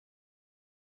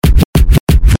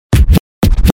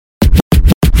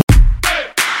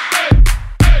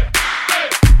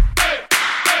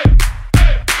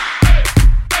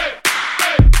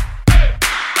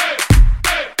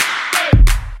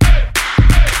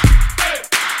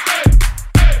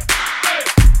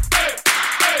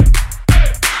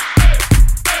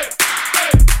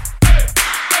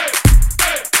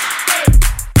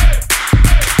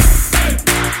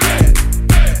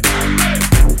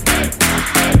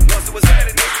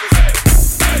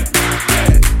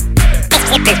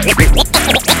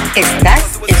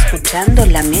Estás escuchando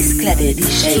la mezcla de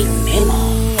DJ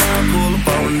Memo.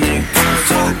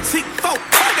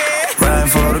 Ride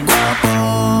for the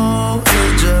guapo,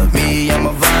 it's just me and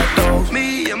my vato.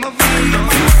 Money at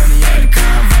the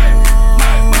convo,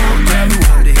 tell me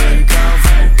what the hell you come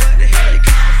for.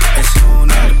 It's soon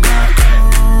at the guapo,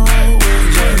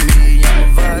 it's just me and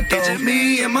my vato. It's just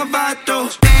me and my vato.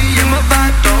 Me and my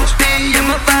vato. Me and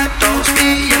my vato. Me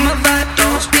and my vato.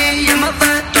 Me and my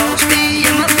vato. Me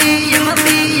and my me and my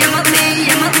me and my me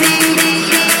and my me.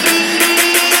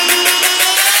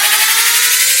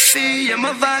 Me and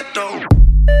my vato.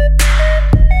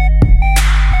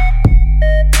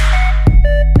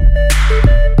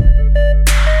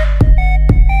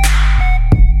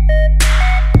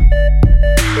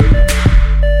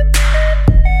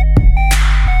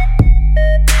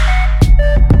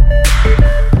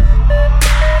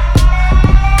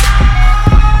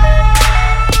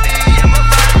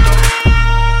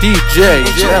 DJ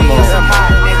Memo.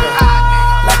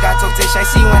 Like I told Tish, I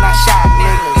see when I shot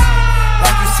niggas.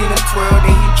 Like you see them twirl,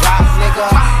 then he drop, nigga.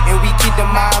 And we keep the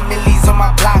mild millies on my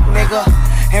block, nigga.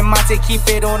 And Monte keep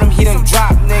it on him, he done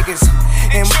drop niggas.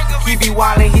 And he be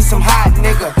wildin', he some hot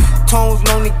nigga. Tones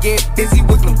known to get busy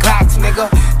with them Glocks,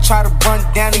 nigga. Try to run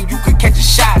down and you could catch a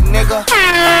shot, nigga.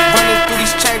 Running through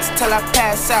these checks till I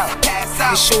pass out.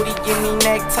 And shorty give me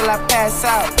neck till I pass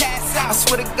out. I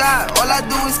swear to God, all I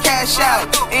do is cash out.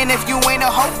 And if you ain't a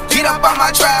hoe, get up on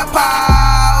my trap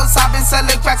house. I've been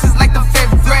selling cracks since like the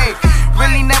 5th grade.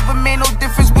 Really never made no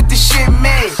difference with the shit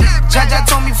made. Jaja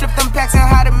told me flip them packs and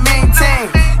how to maintain.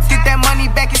 Get that money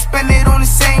back and spend it on the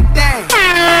same thing.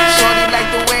 Shorty like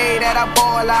the way that I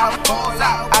ball out.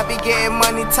 I be getting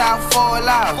money till I fall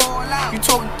out. You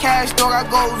talking cash, dog, I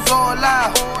goes all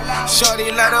out.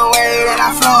 Shorty like the way that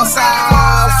I floss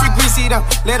out. Free greasy them,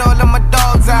 let all of my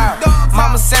dogs out.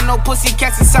 Mama said no pussy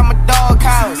cats inside my dog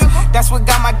house. That's what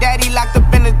got my daddy locked up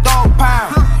in the dog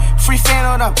pound. Free fan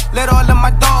on them, let all of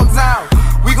my dogs out.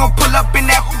 We gon' pull up in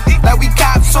that like we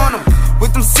cops on them.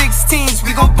 With them 16s,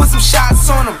 we gon' put some shots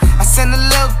on them. I send a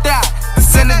little dot, I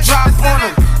send a drop on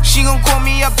them. She gon' call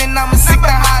me up and I'ma stick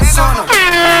the highs on them.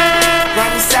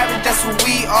 Grammy Savage, that's what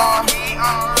we are.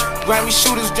 Grammy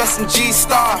shooters dressed in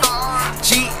G-Star.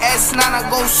 GS9, I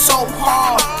go so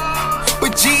hard.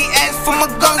 But GS for my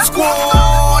gun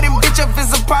squad. And bitch, if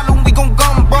it's a problem, we gon'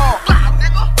 gun brawl.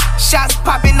 Shots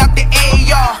popping out the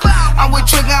AR. I'm with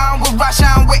Trigger, I'm with Rasha,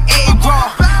 I'm with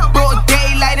A-Raw. Broad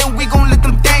daylight and we gon' let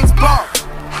them things blow.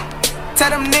 Tell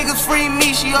them niggas free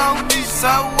me, she ho.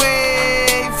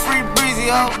 Subway, free breezy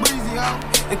ho.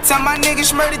 And tell my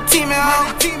niggas murder team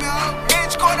ho.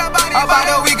 About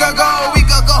a week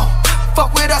ago.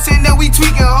 Fuck with us and then we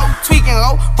tweaking ho.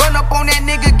 Run up on that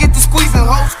nigga, get the squeezing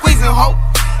ho.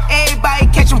 Everybody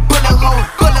catching bullet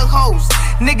hoes.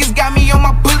 Niggas got me on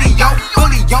my bully yo.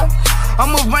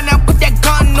 I'ma run out, put that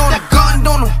gun on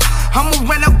him. I'ma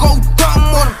run out, go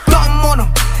dumb on him.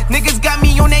 Niggas got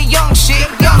me on that young shit.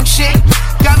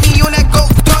 Got me on that go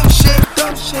dumb shit.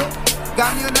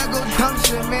 Got me on that go dumb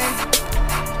shit, man.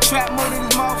 Trap mode in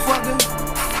this motherfucker.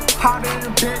 Hotter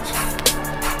than a bitch.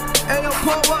 Hey, yo,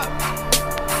 pull up.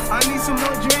 I need some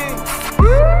more drinks.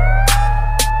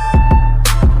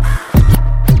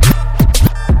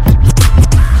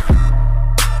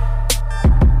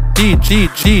 DJ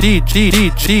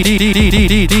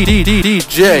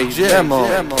Memo.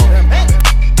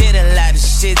 Did a lot of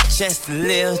shit just to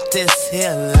live this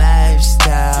here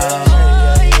lifestyle.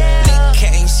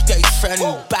 Came straight from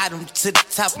the bottom to the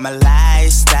top of my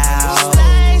lifestyle.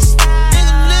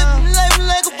 Nigga living life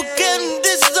like a beginning.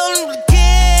 This is only the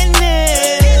beginning.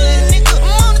 I'm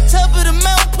on the top of the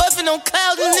mountain puffing on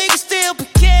clouds and niggas still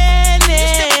beginning.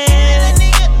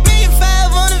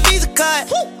 $1,500,000 on a Visa card.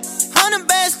 100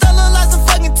 bags, still look like some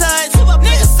fucking ties.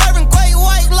 Niggas serving quite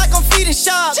white like I'm feeding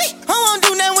sharks. I won't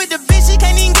do nothing with the bitch, she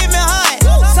can't even get me high.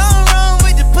 Something wrong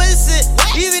with the pussy.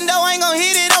 Even though I ain't gon'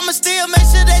 hit it, I'ma still make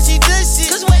sure that she good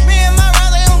shit. Me and my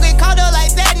brother ain't gon' get caught up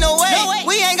like that, no way.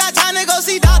 We ain't got time to go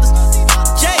see doctors.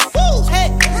 Jay,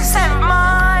 hey, send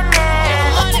money.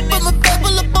 Put my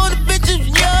pebble up on the bitches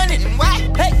yawning.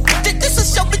 Hey, this a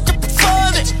show, bitch, a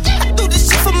performance. I do this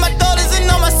shit for my daughters and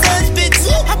all my sons, bitch.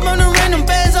 I run the random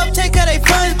bands up, take her they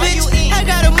funds, bitch. I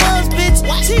got a mom's bitch,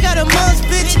 she got a mom's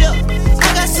bitch.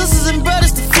 I got sisters and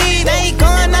brothers to feed. I ain't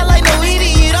going out like no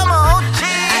idiot, I'm a whole G.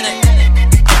 I done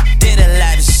did a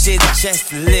lot of shit just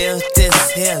to live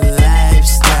this here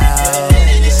lifestyle.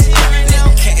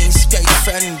 Came straight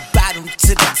from the bottom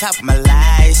to the top of my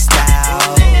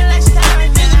lifestyle.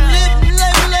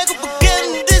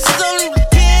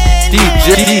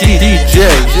 DJ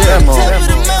Memo.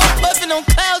 Puffin' on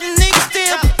clouds and niggas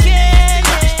still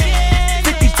beginning.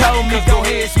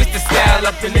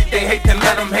 And if they hate, then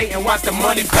let them hate and watch the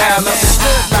money pile up. It's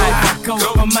good life. I go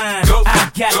for mine, I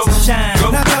got to shine.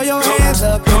 Now throw your hands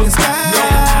up in the sky.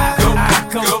 I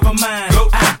go for mine,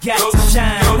 I got to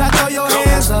shine. Now throw your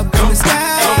hands up in the sky.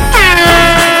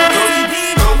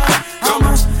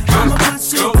 I'ma put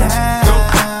you down.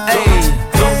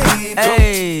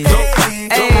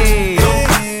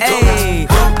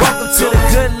 Welcome to the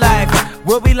good life.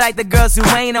 We'll be like the girls who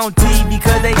ain't on TV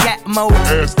cause they got more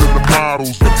ass than the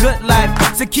models. The good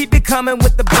life, so keep it coming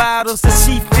with the bottles. So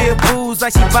she feel booze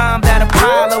like she bombed at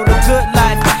Apollo. The good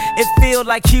life, it feel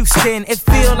like Houston, it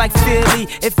feel like Philly,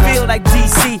 it feel like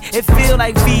DC, it feel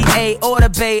like VA or the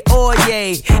Bay or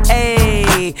yay.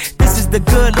 Hey, this is the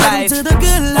good life. Welcome to the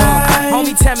good life.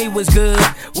 Homie, tell me what's good.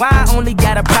 Why I only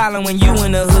got a problem when you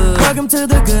in the hood? Welcome to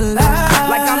the good life.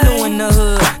 Like I'm new in the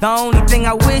hood. The only thing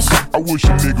I wish a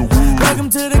nigga would. Welcome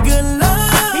to the good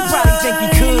life. He probably think he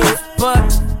could, but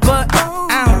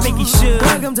I don't think he should.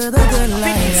 Welcome to the good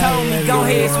life. 50 told me, go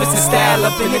ahead, switch the style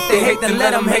up. And if they hate, then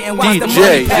let them hate and watch the DJ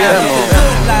money pile. Demo. The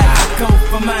good life, I go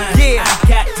for mine. Yeah, I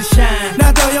got to shine.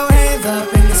 Now throw your hands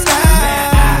up in the sky.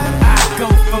 I go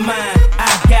for mine.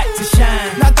 I got to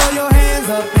shine. Now throw your hands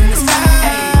up in the sky.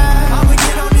 I'ma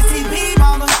get on the TV,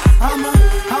 mama.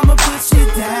 I'ma put you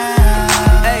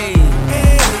down. Hey,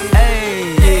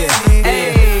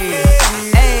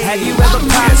 have you ever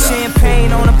popped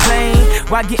champagne on a plane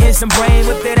while getting some brain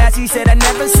with it? As he said, I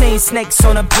never seen snakes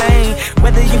on a plane.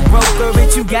 Whether you broke or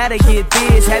rich, you gotta get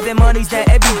this. Having money's that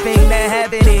everything that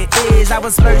having it is. I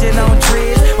was splurging on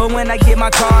trips, but when I get my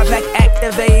car back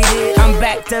activated, I'm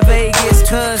back to Vegas.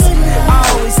 Cause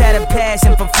I always had a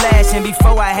passion for flashing.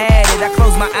 Before I had it, I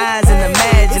closed my eyes and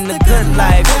imagined the good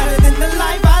life. Better than the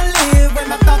life I lived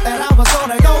when I thought that I was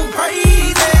gonna go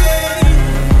crazy.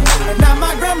 And now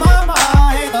my grandmama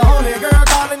ain't the only girl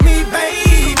calling me baby.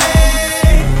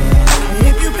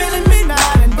 If you feeling me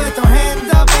now, then put your hands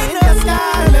up in the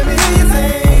sky. Let me hear you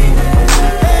say,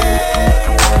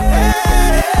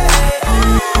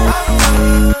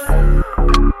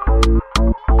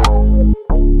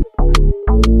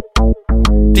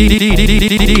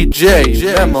 DJ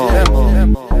Demo.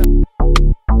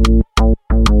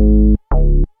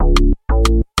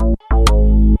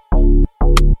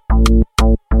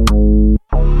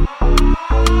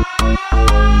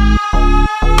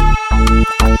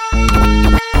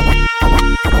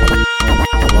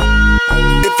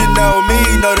 If you know me,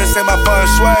 know this ain't my feng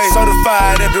shui.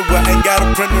 Certified everywhere, ain't got a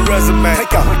printed resume.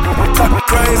 Take off, talking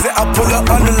crazy, I pull up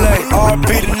underlay.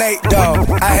 RP to Nate, dog,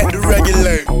 I had to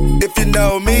regulate. If you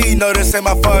know me, know this ain't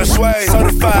my feng shui.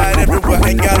 Certified everywhere,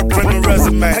 ain't got a printed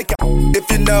resume. Take off. If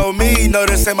you know me, know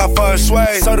this ain't my feng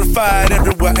shui. Certified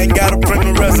everywhere, ain't got a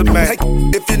printed resume. Take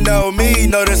off. If you know me,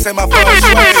 know this ain't my feng shui.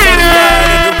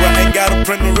 Certified everywhere, ain't got a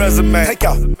printed resume. Take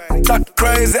off, talking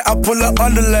crazy, I pull up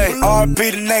underlay.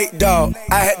 RP to Nate, dog,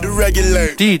 I had to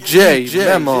regulate. DJ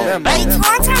Demo. Hey, turn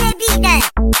that beat down.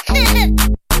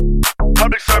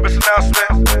 Public service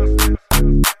announcement.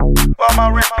 Where all my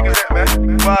rich niggas at, man?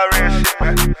 Where I ran shit,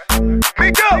 man?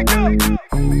 Miko!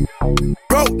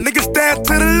 Broke niggas stand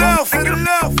to the left.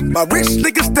 My rich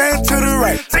niggas stand to the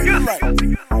right.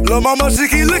 Lil' mama, she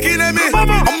keep looking at me.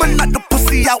 I'ma knock the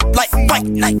pussy out like fight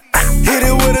night. Hit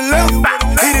it with a left,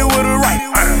 hit it with a right.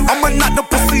 I'ma knock the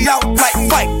pussy out like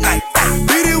fight night.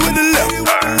 Beat it with the left,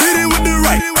 beat it with the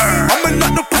right. I'ma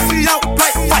knock the pussy out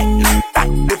like fight night.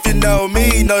 If you know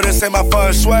me, know this ain't my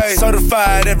feng shui.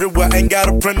 Certified everywhere, ain't got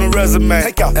a printed resume.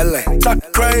 Take out LA, talking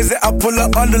crazy, I pull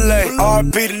up underlay.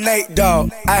 RP to Nate,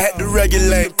 dog, I had to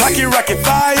regulate. Pocket rocket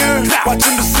fire, watch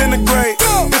him disintegrate.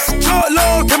 It's a short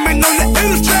load, coming on the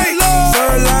illustrate.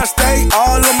 Sirloin steak,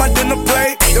 all on my dinner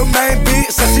plate. Your main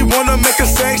beat says she wanna make a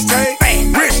sex tape.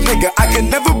 Rich nigga, I can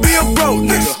never be a broke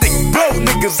nigga. Broke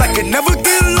niggas, I can never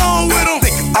get along with them.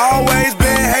 Always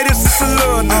been hated since a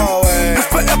little nigga. This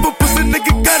forever pussy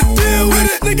nigga gotta deal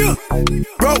with it, nigga.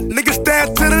 Broke niggas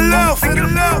stand to the left.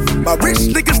 My rich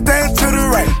niggas stand to the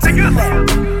right.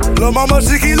 Lil' mama,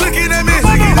 she keep looking at me.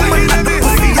 I'ma knock the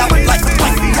pussy out like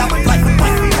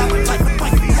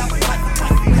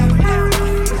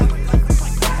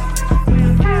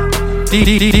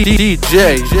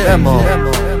DJ Demo.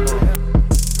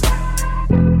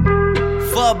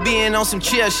 Fuck being on some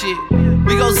chill shit.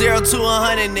 We go 0 to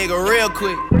 100, nigga, real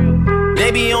quick.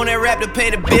 They be on that rap to pay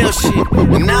the bill shit.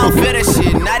 And I don't feel that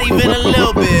shit, not even a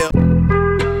little bit.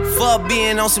 Fuck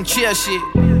being on some chill shit.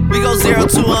 We go 0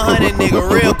 to 100, nigga,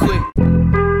 real quick.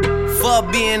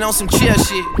 Fuck being on some chill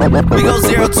shit. We go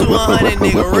 0 to 100,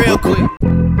 nigga, real quick.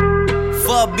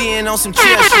 Fuck being on some chill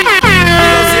shit. We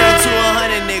go 0 to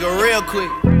 100, nigga, real quick.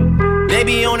 They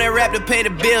be on that rap to pay the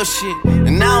bill shit.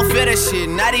 And I don't feel that shit,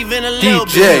 not even a little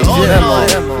DJ bit. Oh Jamo.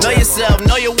 Lord, know yourself,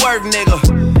 know your worth, nigga.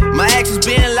 My actions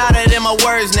being louder than my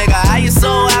words, nigga. How you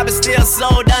sold, I been still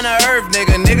sold down to earth,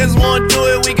 nigga. Niggas won't do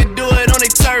it, we can do it on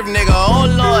they turf, nigga. Oh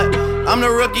Lord, I'm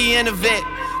the rookie and the vet.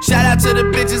 Shout out to the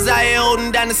bitches out here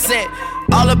holding down the set.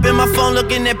 All up in my phone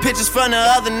looking at pictures from the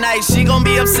other night. She gon'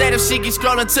 be upset if she keep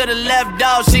scrolling to the left,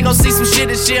 dog. She gon' see some shit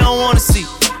that she don't wanna see.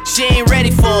 She ain't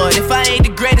ready for it. If I ain't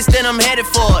the greatest, then I'm headed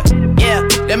for it. Yeah,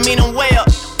 that mean I'm way up.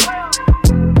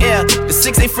 Yeah, the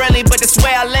 6 ain't friendly, but that's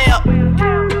where I lay up.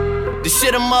 The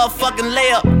shit a motherfucking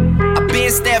layup. I been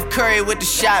Steph Curry with the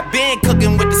shot, been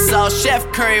cooking with the sauce, Chef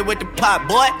Curry with the pot,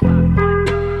 boy.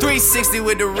 360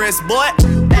 with the wrist, boy.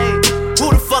 Hey, who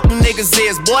the fuck them niggas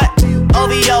is, boy?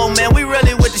 OVO, man, we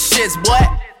really with the shits, boy.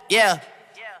 Yeah,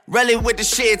 really with the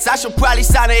shits. I should probably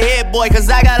sign a hit, boy, cause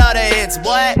I got all the hits,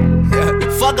 boy.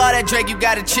 Fuck all that Drake, you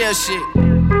gotta chill shit.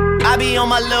 I be on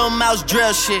my little mouse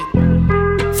drill shit.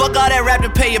 Fuck all that rap to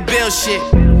pay your bill shit.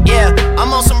 Yeah,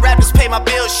 I'm on some rappers pay my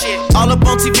bill shit. All up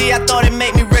on TV, I thought it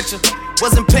made me richer.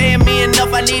 Wasn't paying me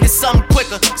enough, I needed something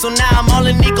quicker. So now I'm all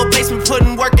in Nico basement,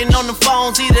 working on the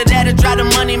phones. Either that or drive the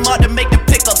money mark to make the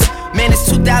pickups. Man, it's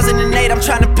 2008, I'm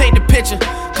trying to paint the picture.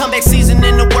 Comeback season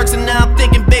in the works and now I'm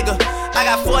thinking bigger. I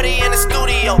got 40 in the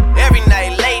studio, every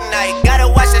night, late night. Gotta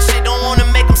watch that shit, don't wanna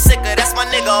make them sicker. That's my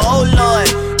nigga, oh Lord.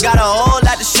 Got a whole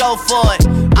lot to show for it.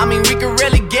 I mean, we could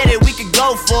really get it, we could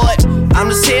go for it. I'm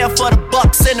just here for the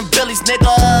bucks and the billies,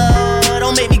 nigga.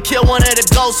 Don't make me kill one of the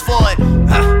ghosts for it.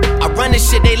 I run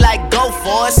this shit, they like go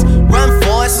for us. Run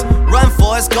for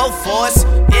us, go for us.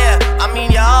 Yeah, I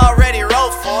mean, you already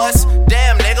wrote for us.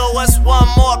 Damn, nigga, what's one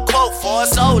more quote for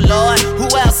us? Oh Lord, who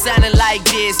else sounded like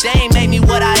this? They ain't made me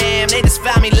what I am, they just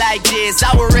found me like this.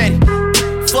 I was ready.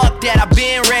 Fuck that, I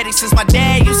been ready since my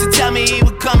dad used to tell me he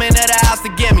would come into the house to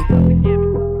get me.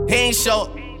 He ain't show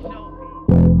up.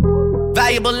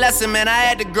 Valuable lesson, man, I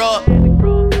had to grow up.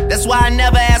 That's why I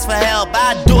never ask for help.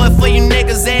 I do it for you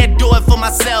niggas and do it for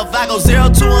myself. I go 0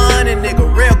 to 100, nigga,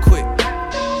 real quick.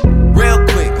 Real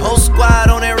quick, whole squad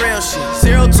on that real shit.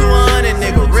 0 to 100,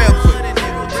 nigga, real quick.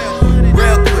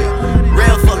 Real quick,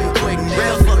 real fucking quick,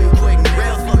 real fucking quick,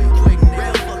 real fucking quick,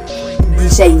 real fucking quick.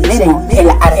 DJ Memo, el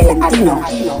argentino.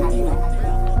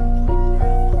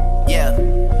 Yeah,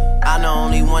 I'm the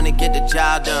only one to get the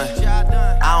job done.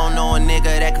 I don't know a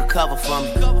nigga that could cover for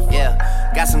me. Yeah,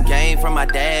 got some game from my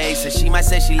day. So she might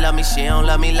say she love me, she don't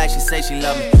love me like she say she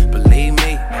love me. Believe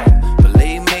me,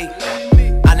 believe me.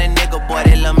 I'm that nigga boy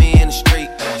that love me in the street.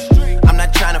 I'm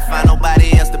not trying to find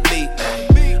nobody else to beat.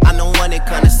 I'm the one that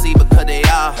come to see because they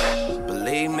all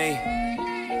believe me.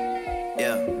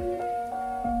 Yeah,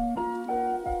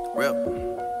 real,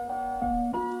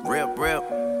 real, real.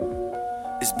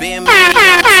 It's been me.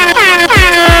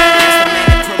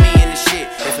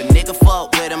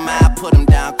 Fuck with him, I put him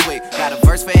down quick. Got a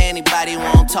verse for anybody who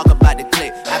won't talk about the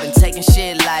clip. I've been taking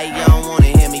shit like you don't wanna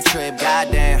hear me trip.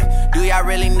 Goddamn, do y'all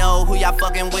really know who y'all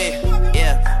fucking with?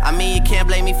 Yeah, I mean you can't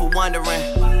blame me for wondering.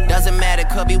 Doesn't matter,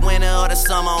 could be winter or the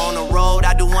summer. On the road,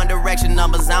 I do One Direction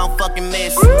numbers, I don't fucking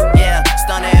miss. Yeah,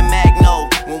 Stunner and Magno.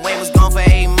 When Wayne was gone for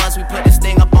 8 months, we put this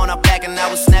thing up on our back and I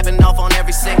was snapping off on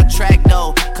every single track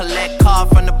though. Collect card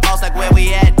from the boss like where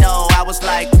we at though. I was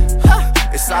like, huh.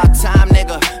 It's our time,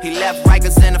 nigga. He left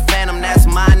Rikers in the Phantom, that's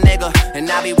my nigga.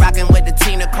 And I be rockin' with the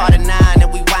team that caught a 9.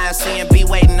 And we YMC and be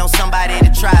waiting on somebody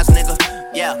to try us, nigga.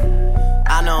 Yeah,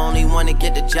 I'm the only one to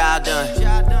get the job done.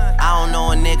 I don't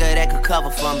know a nigga that could cover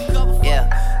for me. Yeah,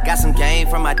 got some game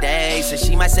from my day. So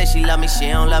she might say she love me, she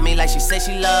don't love me like she say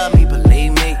she love me.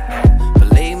 Believe me,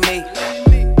 believe me.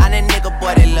 I'm that nigga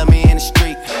boy that love me in the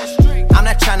street. I'm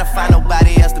not trying to find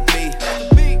nobody else to be.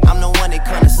 I'm the one they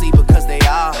come to see because they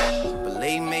all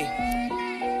believe me.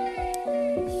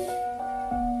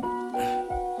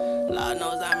 Lord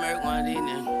knows I murk one of these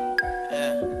niggas.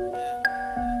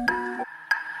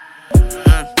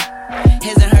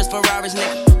 His and hers Ferraris,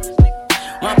 nigga.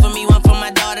 One for me, one for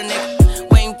my daughter, nigga.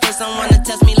 Waiting for someone to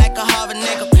test me like a Harvard,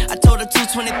 nigga. I told her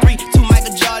 223, 2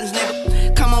 Michael Jordans,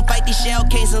 nigga. Come on, fight these shell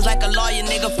casings like a lawyer,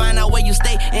 nigga. Find out where you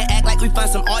stay and act like we find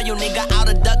some oil, nigga. Out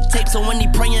of duct tape, so when he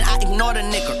praying, I ignore the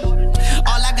nigga.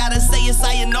 All I gotta say is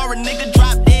sayonara, nigga.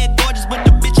 Drop dead gorgeous, but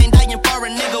the bitch ain't dying for a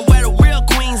nigga. Where the real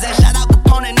queens at? Shout out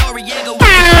Capone and Noriega.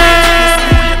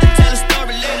 Tell a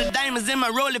story later. Diamonds in my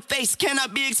rolling face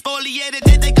cannot be exfoliated.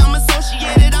 They think I'm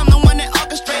associated. I'm the one that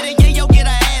orchestrated. Yeah, yo, get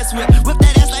her ass whipped. Whip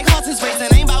that ass like horses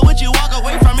racing. Ain't about what you walk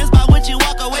away from, it's about what you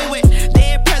walk away with.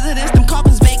 Dead presidents, them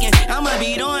coffins vacant. I'ma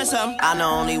be doing something. I'm the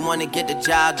only one to get the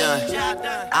job done.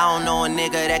 I don't know a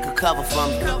nigga that could cover for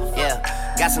me. Yeah,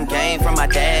 got some game from my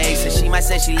day. So she might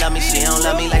say she love me, she don't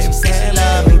love me like she say she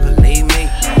love me. Believe me,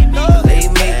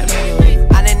 Believe me,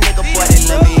 I'm that nigga boy that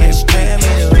love me in the street.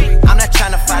 I'm not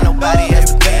tryna find nobody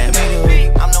else to be.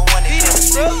 I'm the one that get the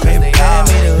street. Baby, pay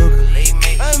me the hookah.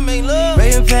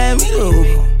 Baby, pay me the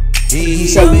hookah.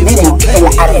 DJ Nero, el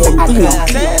argentino.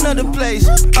 Staying up the place.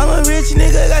 I'm a rich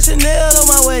nigga, got Chanel on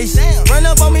my waist. Run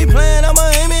up on me playing, I'ma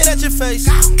aim it at your face.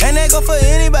 And that go for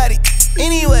anybody,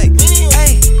 anyway.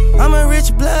 Hey, I'm a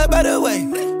rich blood by the way.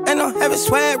 And I'm having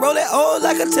swag, roll that old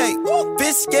like a tape.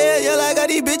 Bitch scared, yeah, like I got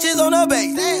these bitches on the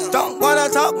base. Don't wanna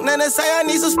talk, then they say I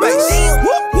need some space.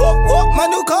 Whoop, whoop, whoop, my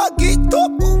new car geeked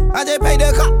up. I just paid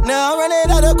the cop, now I'm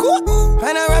running out of court.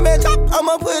 Panoramic top,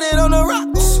 I'ma put it on the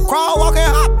rocks. Crawl, walk,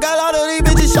 and hop, got all of these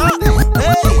bitches shot.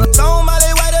 Hey,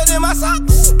 somebody whiter than my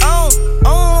socks. I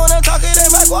don't wanna talk it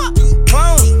in my guap.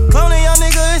 Cloning young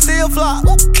nigga and still flop.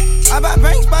 I buy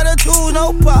banks by the tools,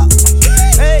 no pop.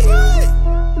 Hey,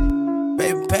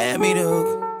 baby, pay me the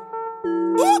hook.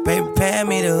 Baby, pay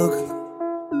me the hook.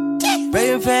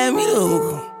 Baby, pay me the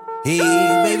hook. Hey,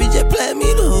 baby, just play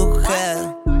me the hook.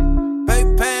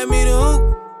 Baby, pay me the hook.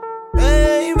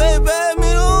 Hey, baby, pay me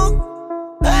the hook.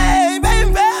 Hey,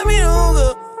 baby, pay me the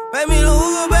hook. Pay me the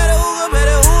hook, better hook,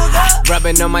 better hook.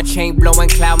 Rubbing on my chain, blowing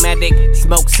Cloudmatic.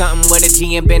 Smoke something with a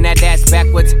G and bend that ass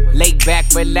backwards. Lay back,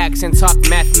 relax, and talk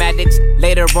mathematics.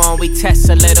 Later on, we test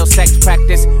a little sex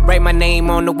practice. Write my name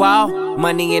on the wall.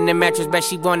 Money in the mattress, bet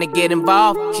she wanna get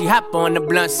involved. She hop on the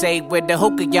blunt, say with the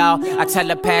hookah, y'all. I tell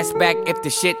her pass back if the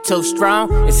shit too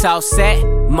strong. It's all set.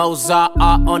 Mozart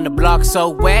art on the block so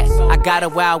wet. I got her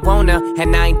where I want her,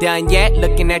 and I ain't done yet.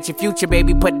 Looking at your future,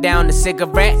 baby, put down the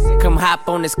cigarette. Come hop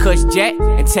on this cush jet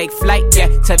and take flight, yeah.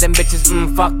 Tell them bitches,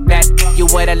 fuck that. You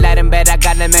would've let him bet I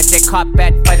got a magic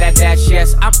carpet for that dash,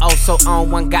 yes. I'm also on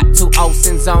one, got 2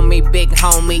 Olsen's on me. Big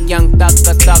homie, young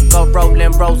thugger,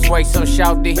 rolling Rolls Royce on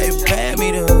shawty. Baby, pay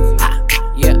me the hook.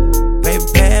 Yeah. Baby,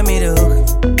 pay me the hook.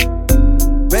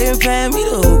 Baby, pay me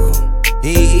the hook.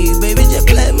 Hey, baby, just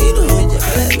play me the hook. Just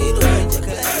play me the hook. Just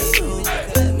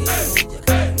play me the hook. Just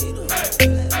play me the hook. Just play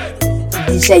me the hook.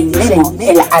 DJ Nero,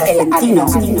 el argentino.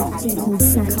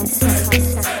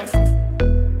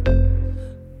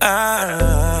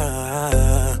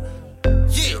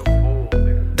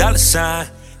 Dollar sign.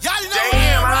 Y'all know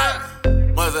damn right.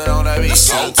 What's that on that beat?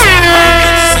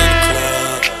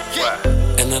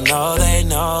 And I know they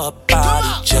know about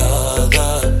each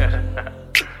other.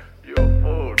 You a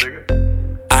fool, nigga.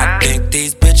 I think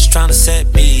these bitches tryna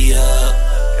set me up.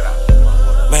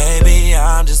 Maybe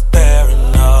I'm just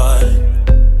paranoid.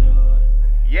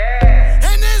 Yeah.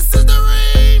 And this is the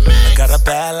remix. I got a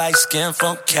bad light skin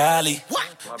from Cali.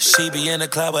 She be in the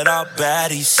club with all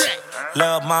baddies.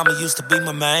 Love mama used to be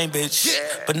my main bitch,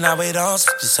 but now we don't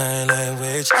speak the same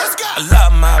language. I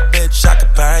love my bitch, I can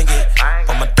bang it,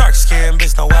 but my dark skin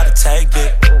bitch know how to take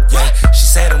it. Yeah, she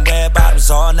said them red bottoms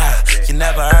all night. You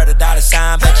never heard a dollar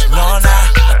sign, but you know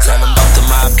now. I tell them both of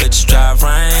my bitches drive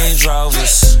Range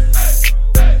Rovers.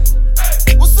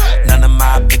 None of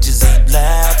my bitches eat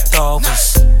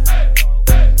leftovers.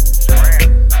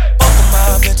 Both of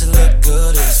my bitches look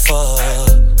good as fuck.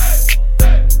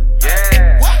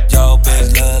 Yo,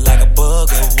 bitch look like a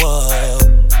booger wub.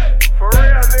 For real,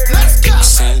 nigga. Let's go. I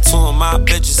seen 2 of my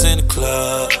bitches in the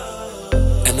club,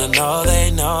 and I know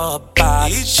they know about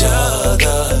each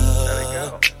other.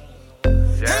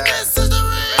 Yeah.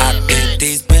 I think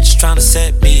these bitches tryna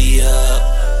set me up.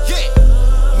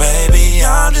 Maybe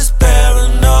I'm just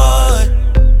paranoid.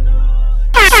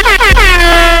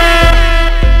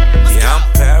 Yeah, I'm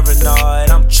paranoid,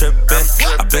 I'm trippin'.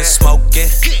 I've been smoking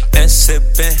and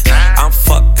sippin'. I'm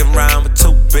fucking around with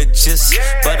 2 bitches,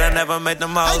 but I never made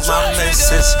them hoes my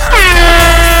missus.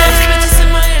 Bitches in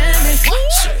Miami.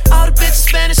 All the bitches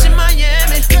Spanish in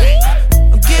Miami.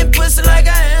 I'm getting pussy like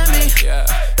I am me.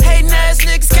 Hating ass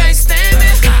niggas can't stand me.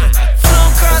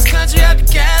 Flown cross country out to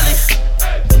Cali.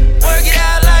 Work it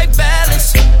out like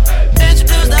balance.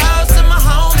 Introduce the house to my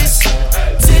homies.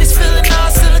 Titties feeling all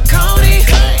silicone-y.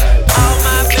 All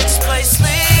my bitches play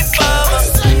sleepover.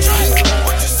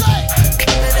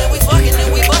 And then we fucking,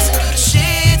 then we bustin' through the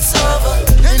sheets over.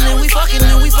 And then we fucking,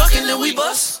 then we fucking, then we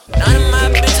bust. None of my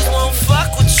bitches won't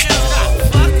fuck with you.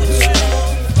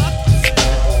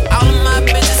 All of my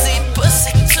bitches eat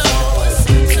pussy too.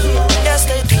 Yes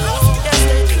they do. Yes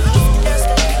they do. Yes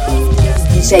they do.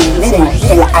 DJ Nero,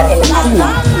 el argentino.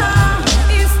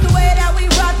 It's the way that we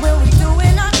rock when we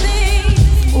doing our thing.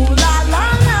 Ooh la la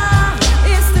la.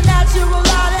 It's the natural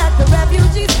law that the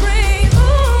refugees bring.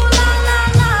 Ooh la la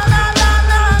la la la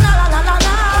la la la la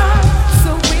la.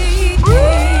 So we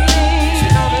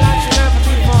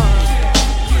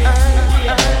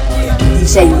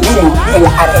DJ Nero, el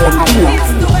argentino.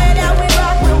 It's the way that we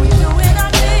rock when we doing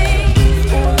our thing.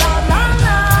 Ooh la la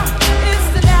la.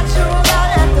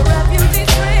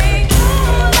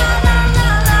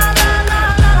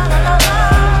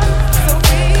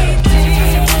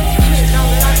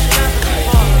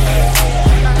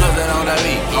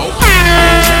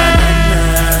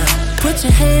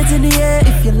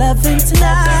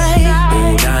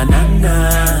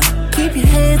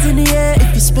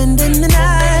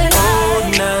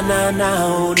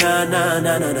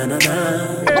 na na na na na.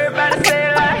 Everybody say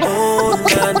it like, oh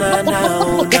na na na,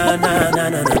 oh na na na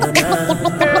na na na.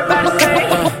 Everybody say it.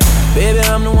 Baby,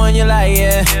 I'm the one you like,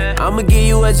 yeah. I'ma give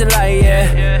you what you like,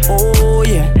 yeah. Oh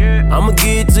yeah, I'ma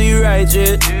give it to you right,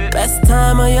 yeah. Best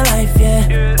time of your life,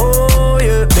 yeah. Oh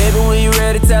yeah, baby, when you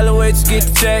ready, tell her wait, just get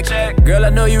the check. Girl, I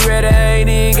know you ready, I ain't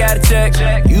even gotta check.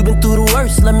 You been through the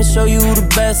worst, let me show you who the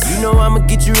best. You know I'ma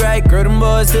get you right, girl, them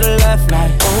boys to the left,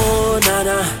 like oh na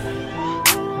na.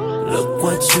 Look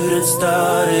what you done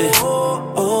started.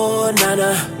 Oh na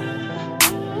na.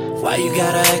 Why you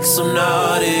gotta act so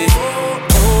naughty?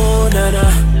 Oh na na.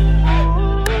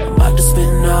 I'm about to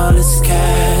spend all this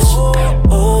cash.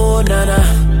 Oh na na.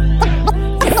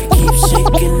 If you keep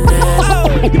shaking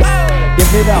that,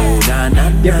 give it up. Oh na na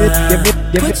na. Give it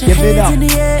Put your hands up. in the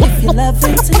air if you love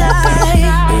it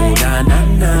tonight. Oh na na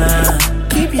na.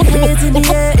 Keep your hands in the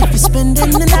air if you're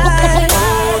spending the night. Oh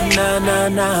na na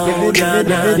na. Give it up.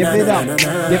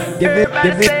 Give it up.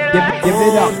 Give it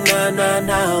up. Oh na na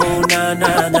na. Oh na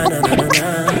na na na na na.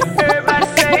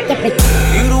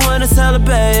 You the one to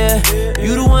celebrate, yeah.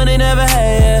 You the one they never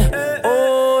had, yeah.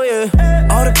 Oh yeah.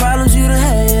 All the problems you done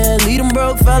had, yeah. Leave them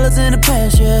broke fellas in the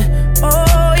past, yeah.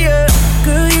 Oh yeah.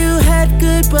 Girl, you had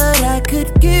good, but I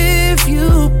could give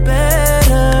you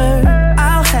better.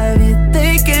 I'll have you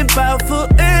thinking about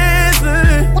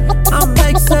forever. I'll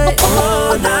make say,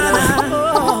 oh na na.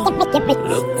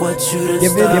 Look what you done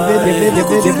Give it up.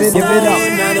 Give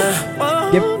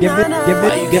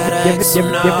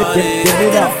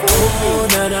it up. Oh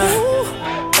na na.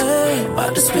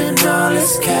 About to spend all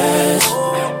this cash.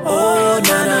 Oh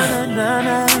na na.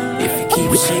 If you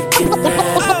keep shaking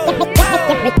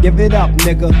that. Give it up,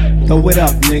 nigga. Throw it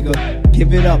up, nigga.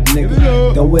 Give it up,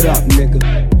 nigga. Throw it up, nigga.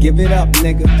 Give it up,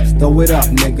 nigga. Throw it up,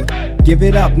 nigga. Give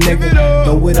it up, nigga.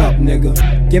 Throw it up, nigga.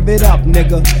 Give it up,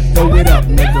 nigga. Throw it up,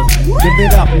 nigga. Give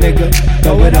it up, nigga.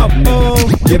 Throw it up, nigga.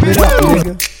 Give it up,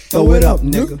 nigga. Throw it up,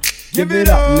 nigga. Give it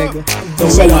up, nigga. Throw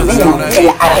it up, nigga.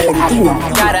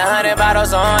 Got 100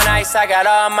 bottles on ice. I got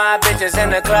all my bitches in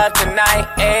the club tonight.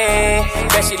 Ayy,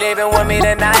 bet she leaving with me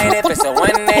tonight. If it's a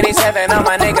 187, all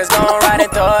my niggas gon' ride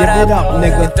and throw it up. Give it up,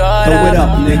 nigga. Throw it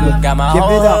up, nigga. Got my Give it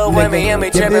up, whole with me and we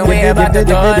nigga. trippin'. We about to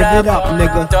throw it Give it up, up,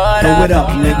 nigga. throw Throw it up,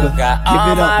 nigga. Got Give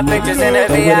all it my up, bitches in nigga.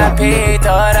 the Throw it up, VIP. nigga.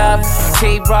 Throw it up.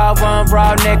 T-Raw, one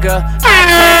raw nigga. I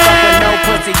can't fuck with no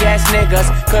pussy ass niggas.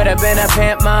 Could've been a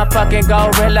pimp, motherfucking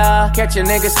gorilla. Catch a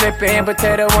nigga slippin',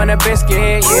 potato on a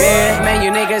biscuit, yeah. Man,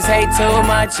 you niggas hate too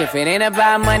much. If it ain't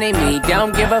about money, me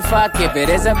don't give a fuck. If it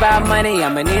is about money,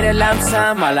 I'ma need a lump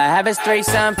sum. All I have is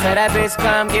threesome. Tell that bitch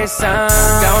come get some.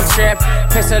 Don't trip,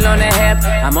 pistol on the hip.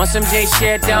 I'm on some J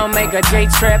shit, don't make a J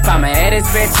trip. I'ma head this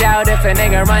bitch out if a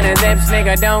nigga running lips.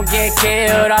 Nigga don't get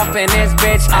killed off in this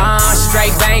bitch.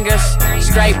 Straight bangers,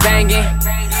 straight banging.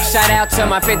 Shout out to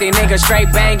my 50 niggas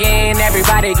straight banging.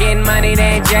 Everybody getting money, they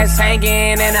ain't just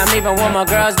hanging. And I'm leaving with more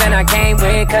girls than I came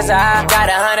with. Cause I got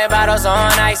 100 bottles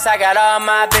on ice. I got all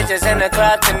my bitches in the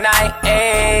club tonight.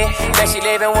 Ayy, bet she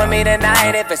leaving with me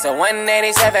tonight. If it's a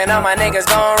 187, all my niggas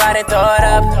gon' ride and throw it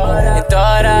up. And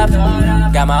throw it up.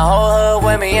 Got my whole hood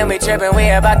with me and we trippin'. We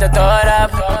about to throw it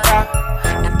up.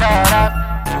 And throw it up.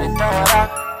 And throw it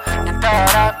up. And throw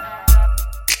it up.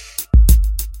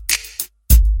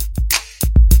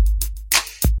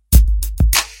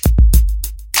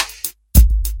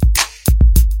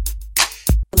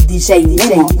 DJ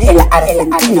Nemo, el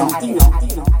argentino.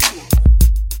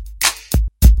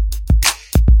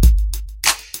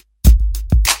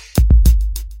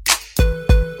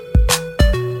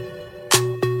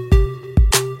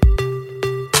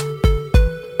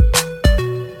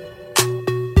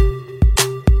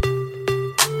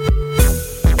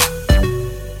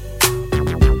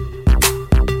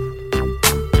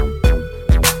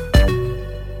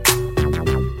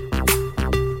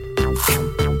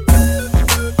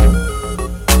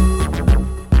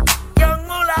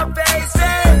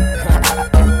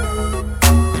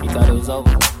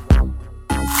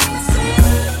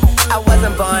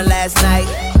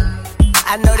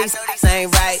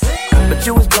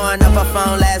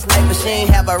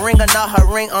 Her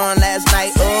ring on last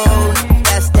night, ooh,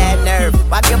 that's that nerve.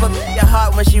 Why give a your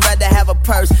heart when she rather have a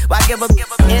purse? Why give a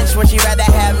inch when she rather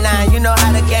have 9? You know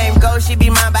how the game goes, she be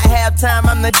mine by halftime.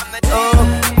 I'm the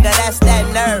ooh, that's that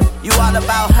nerve. You all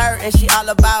about her and she all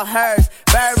about hers.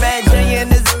 Birdman Jr.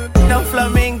 and this no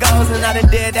flamingos, and I done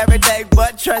did every day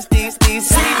but trust these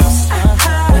seats.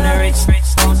 When I rich,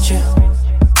 don't you?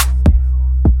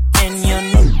 And you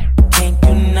know, can't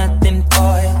do nothing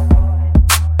for you.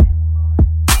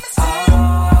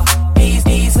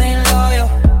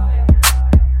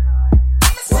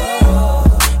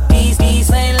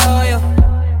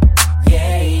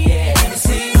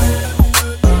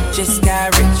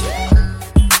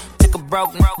 Took a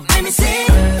broke, let me see.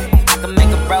 I can make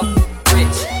a broke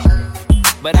rich,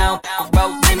 but I don't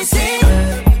broke, let me see.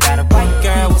 Got a white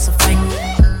girl with some fake.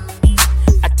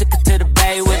 I took her to the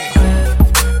bay with me,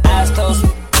 eyes closed.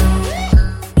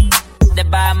 That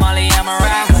by Molly, I'm a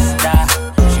rasta.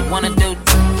 She wanna do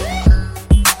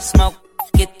smoke,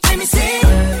 let me see.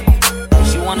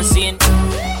 She wanna see it.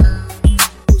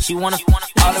 She wanna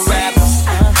all the rappers.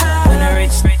 When I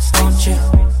rich, don't you?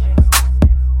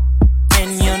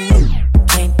 And you know,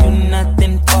 can't do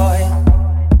nothing for you.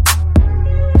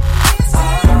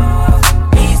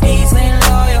 These ain't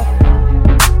loyal.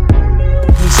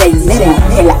 DJ Mero,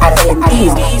 el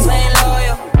argentino. These ain't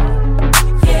loyal.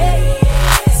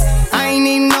 I ain't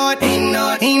need not.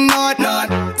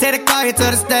 Take the car here to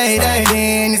the state,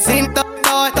 and you seen the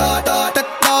throwing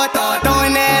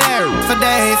that air for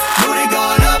days. Booty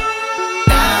going up,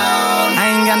 down. I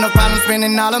ain't got no problem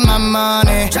spending all of my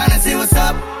money, tryna see what's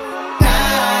up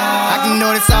now. I can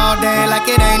do this all day like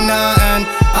it ain't nothing.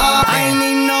 I ain't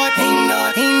need not.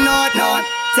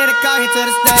 Take the car here to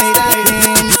the state,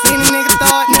 and you seen the nigga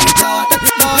throwing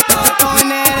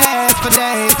that ass for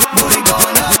days. Booty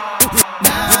going up,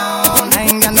 down. I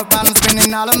ain't got no problem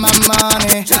spending all of my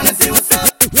money, tryna see what's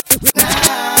up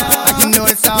now. I can do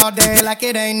this all day like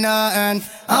it ain't nothing.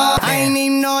 I ain't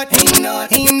need not. Take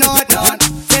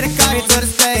the car here to the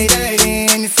state,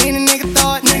 and you seen a nigga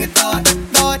thought,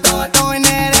 throwing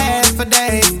that ass for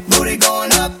days. Booty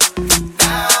going up,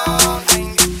 down.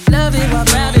 Love it while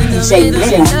grabbing the DJ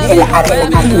Mero, el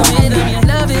argentino.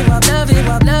 Love it while grabbing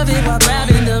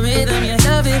the rhythm. Yeah,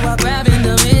 love it while grabbing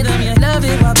the rhythm. Yeah, love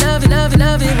it while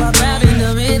grabbing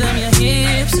the rhythm. Your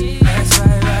hips, that's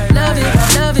right. Love it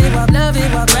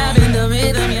while grabbing the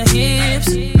rhythm. Your hips,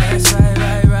 that's right.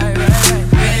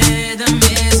 Rhythm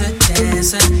is a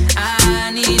dancer.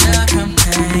 I need a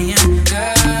companion,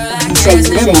 girl. I guess DJ it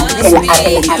Mero, el must be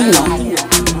argentino. you.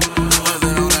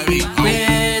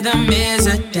 Rhythm is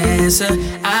a dancer.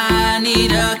 I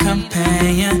need a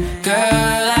companion,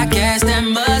 girl. I guess that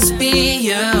must be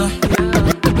you.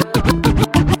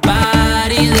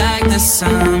 Body like the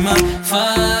summer,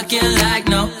 fucking like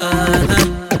no other.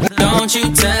 Don't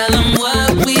you tell them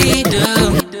what we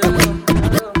do.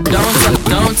 Don't tell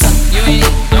them, you ain't need.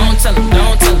 Don't tell them,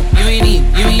 you ain't need.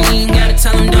 You ain't even gotta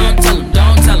tell them, don't tell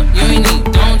them, you ain't need.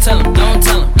 Don't tell them,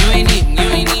 you ain't need.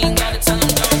 Gotta tell them,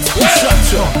 don't tell them. Shut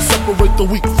y'all, separate the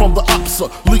weak from the opsa.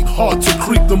 Leap hard to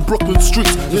creep them Brooklyn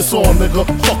streets. It's on, nigga,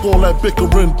 fuck all that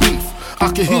bickering beef.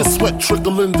 I can hear sweat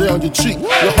trickling down your cheek.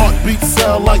 Your heartbeat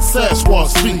sound like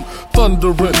Sasquatch feet.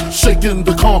 Thundering, shaking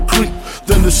the concrete.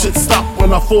 Then the shit stopped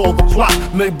when I fall the plot.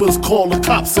 Neighbors call the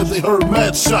cops, said they heard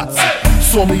mad shots.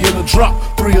 Saw me in a drop,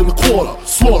 3 1/4.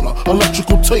 Slaughter,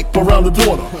 electrical tape around the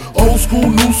daughter. Old school,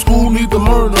 new school, need to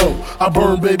learn though. I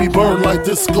burn, baby, burn like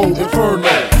disco inferno.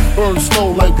 Burn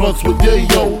slow like blunts with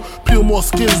yayo. Peel more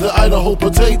skins than Idaho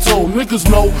potato. Niggas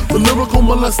know the lyrical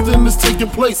molesting is taking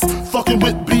place. Fucking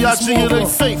with B.I.G. it ain't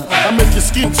safe. I make your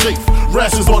skin chafe.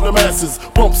 Rashes on the masses.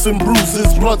 Bumps and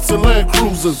bruises. Blunts and Land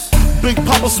Cruisers. Big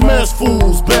Papa smash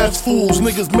fools. Bash fools.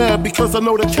 Niggas mad because I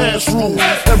know the cash rules.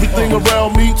 Everything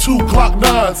around me 2 Glock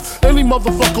 9s. Any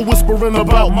motherfucker whispering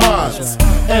about mines.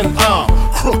 And I'm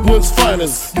Crooklyn's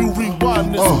finest. You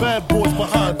rewind this. Bad boys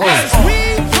behind us.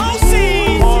 We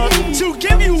proceed to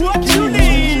give you what you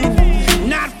need.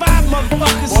 Not 5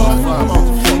 motherfuckers.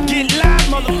 Get live,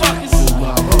 motherfuckers.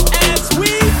 As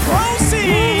we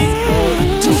proceed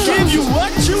to give you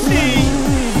what you need.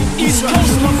 East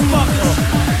Coast motherfuckers.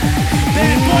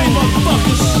 Bad boy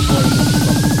motherfuckers.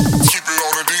 Keep it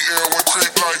on the DL with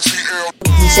Creep like GL.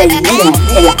 DJ Mero,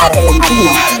 el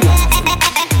argentino.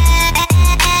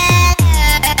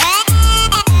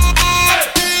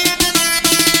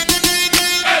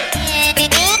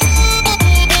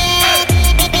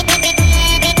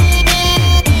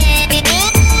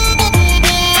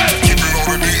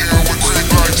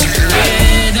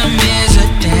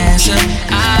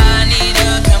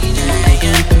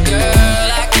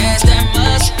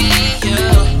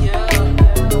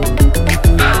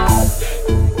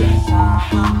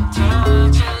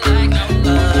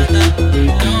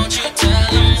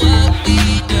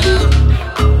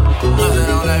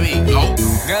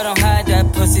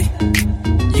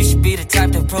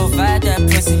 Provide that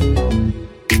pussy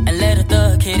and let a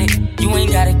thug hit it. You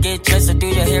ain't gotta get dressed or do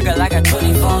your hair, girl. I got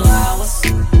 24 hours.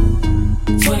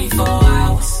 24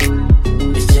 hours.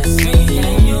 It's just me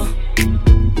and you.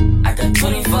 I got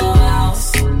 24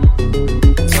 hours.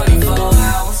 24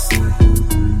 hours.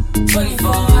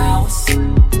 24 hours.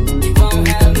 You won't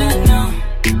have nothing on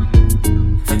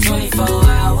for 24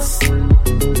 hours.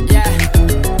 Yeah,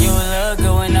 you look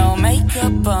good with no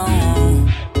makeup on.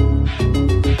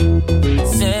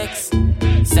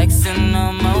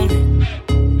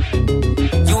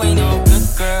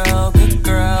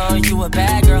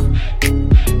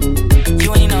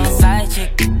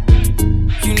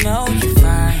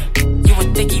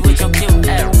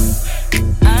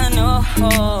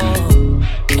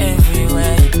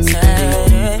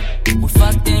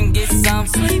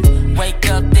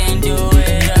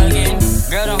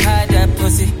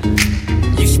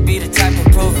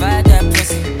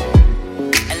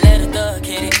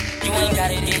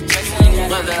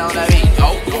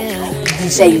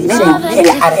 DJ Memo, el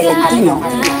argentino.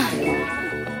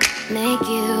 Make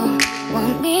you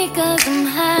want me 'cause I'm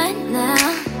hot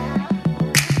now.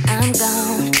 I'm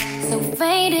gone, so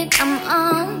faded, I'm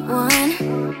on one.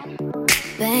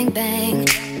 Bang, bang,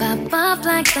 pop off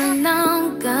like a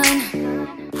long gun.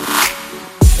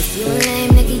 If you a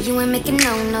lame nigga, you ain't making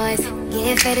no noise.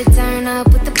 Get faded, turn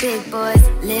up with the big boys.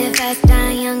 Live fast,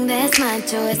 die young, that's my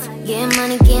choice. Get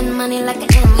money like an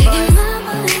invoice. Making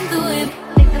love in the whip.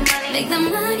 Make the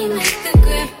money, make the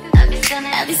grip.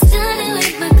 I'll be stunning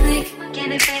with my click.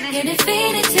 Get it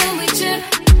faded till we trip.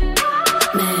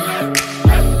 Man,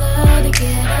 I love to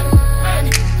get on.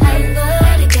 I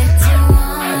love to get too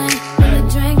on. When the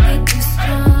drink get too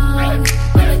strong.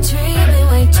 When the tree be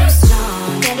way too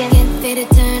strong. Get faded,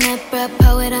 turn up, bro,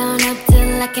 pull it on up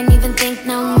till I can't even think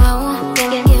no more.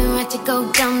 Get right to go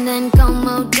dumb, then go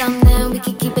more dumb, then we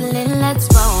can keep it lit, let's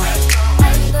roll.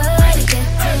 I love to get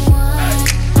too on.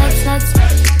 Let's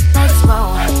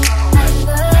roll. I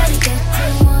love to get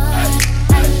too on.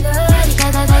 I love to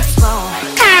get let's roll.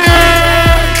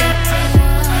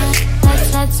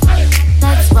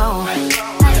 Let's roll.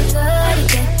 I love to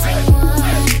get too on.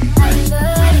 I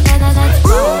love to get let's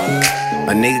roll.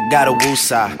 A nigga got a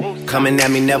woo-sah. Coming at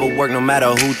me never work no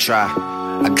matter who try.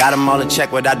 I got them all in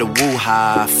check without the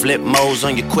woo-ha. Flip modes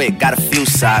on you quick, got a few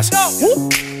sides.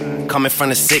 Coming from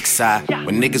the 6 side.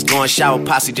 When niggas going shower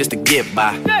posse just to get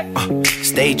by.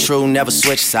 Stay true, never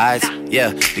switch sides.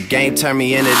 Yeah, the game turned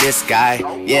me into this guy.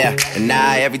 Yeah, and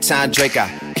now every time Drake out.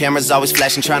 Cameras always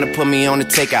flashing, trying to put me on the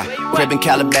takeout. Crib in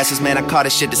Calabasas, man, I call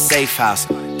this shit the safe house.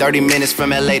 30 minutes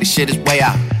from LA, the shit is way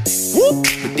out.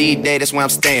 But these days, that's where I'm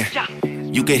staying.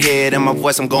 You can hear it in my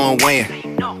voice, I'm going weighing.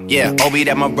 Yeah, Obi,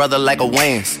 that my brother like a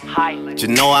Wayans. But you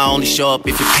know I only show up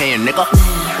if you're paying, nigga.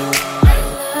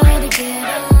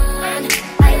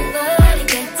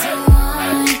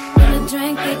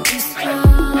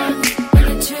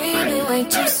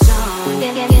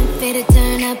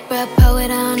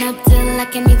 I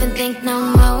can't even think no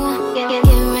more. Get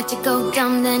right to go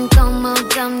dumb, then go more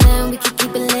dumb, then we can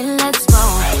keep it lit, let's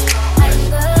roll. I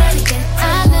love to get I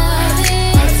love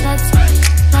it.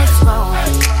 Let's roll.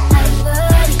 I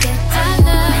love to get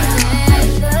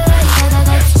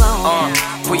let's roll.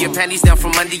 Pull your panties down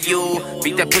from under you.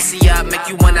 Beat that pussy up, make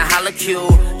you wanna holla Q.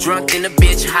 Drunk in a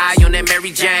bitch, high on that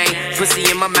Mary Jane. Pussy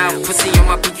in my mouth, pussy on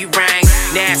my pinky ring.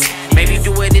 Nasty, maybe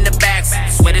do it in the back.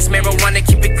 Swear this marijuana,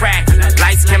 keep it cracked.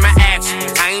 Lights, camera, action.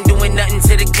 I ain't doing nothing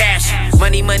to the cash.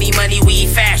 Money, we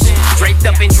fashion. Draped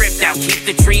up and dripped out, keep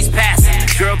the trees passing.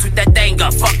 Girl, toot that thing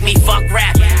up, fuck me, fuck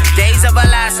rap. Days of a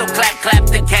lie, so clap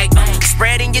the cake.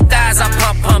 Spreading your thighs, I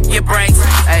pump your brakes.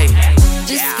 Hey,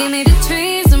 just give me the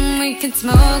trees and we can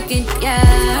smoke it, yeah.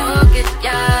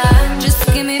 Just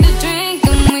give me the drink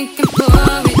and we can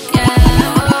pour it, yeah.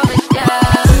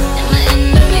 And my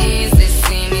enemies, they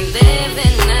see me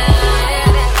living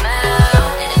now.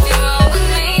 And if you roll with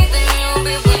me, then you'll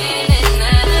be winning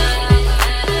now.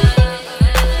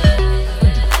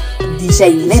 DJ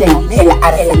Memo, el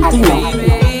argentino.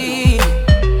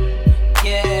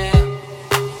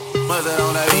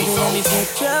 Put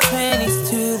your panties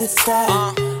to the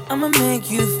side. I'ma make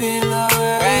you feel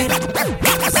alright.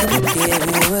 I'ma give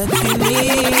you what you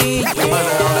need. Let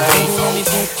me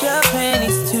put your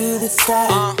panties to the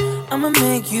side. I'ma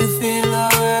make you feel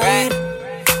alright.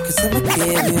 'Cause I'ma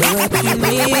give you what you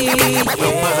need. Let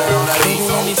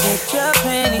me put your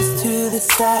panties to the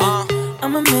side.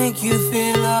 I'ma make you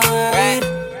feel alright.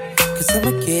 'Cause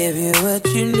I'ma give you what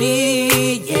you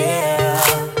need, yeah.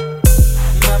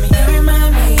 Mommy, you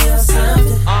remind me of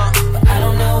something, but I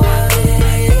don't know what it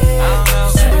is.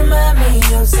 You remind me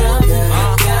of something, you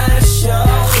gotta show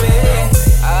me.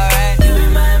 Alright, you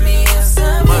remind me of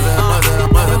something,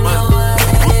 I don't know what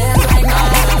it is.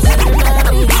 You remind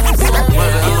me of something, you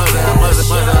gotta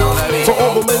show me. To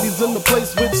all the ladies in the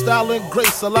place with style and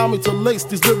grace, allow me to lace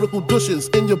these lyrical douches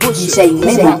in your bushes. DJ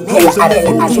Memo, el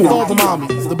argentino. All the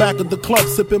mommies, the back of the club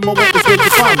sipping my weapons with the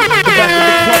find me. The back of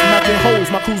the club knocking holes,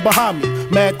 my crew's behind me.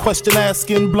 Mad question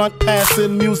asking, blunt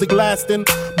passing, music lasting.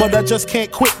 But I just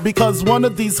can't quit because one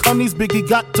of these honeys Biggie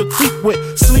got to creep with,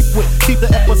 sleep with, keep the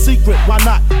F a secret. Why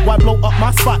not? Why blow up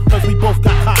my spot? 'Cause we both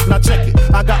got hot. Now check it.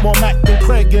 I got more Mac than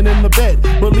Craig and in the bed.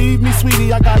 Believe me,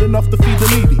 sweetie, I got enough to feed the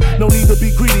needy. No need to be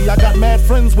greedy. I got mad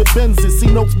friends with Benzes, see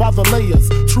notes by the layers.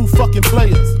 True fucking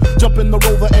players. Jump in the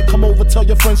Rover and come over. Tell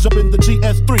your friends jump in the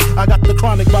GS3. I got the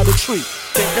chronic by the tree.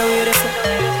 Bend over yourself,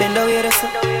 bend over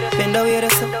yourself, bend over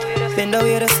yourself, bend over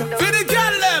yourself. Finna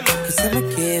get them. 'Cause I'ma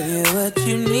give you what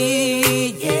you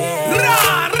need, yeah.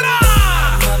 Rah,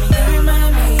 rah. Mommy, you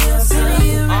remind me of something,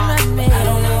 you remind me. I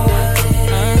don't know what it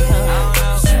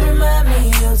is. You remind me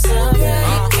of something,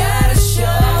 you gotta show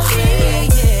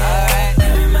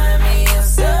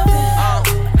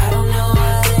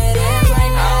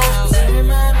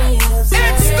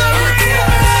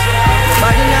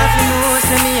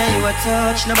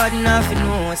touch, nobody nothing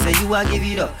know, say you a give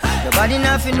it up. Nobody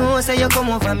nothing know, say you come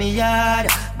over me yard.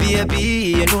 Baby,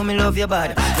 you know me love your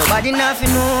body. Nobody nothing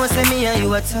know, say me and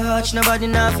you a touch. Nobody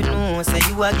nothing know, say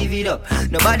you a give it up.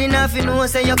 Nobody nothing know,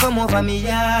 say you come over me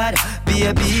yard.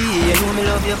 Baby, you know me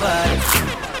love your body.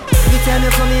 Every time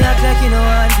you come here act like you know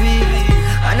want me.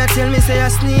 And I tell me say I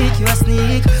sneak, you a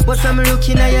sneak. But from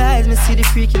looking at your eyes, me see the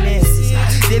freakiness.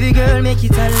 Baby girl, make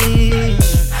it a lean.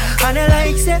 And I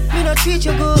like say me no treat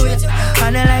you good.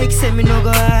 And I like say me no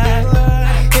go hard.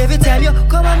 Every time you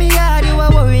come on me yard, you a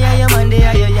worry and your man dey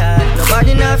at your yard.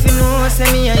 Nobody nothing know,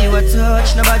 say me and you a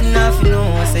touch. Nobody nothing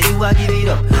know, say you a give it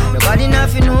up. Nobody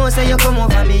nothing know, say you come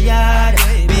over me yard.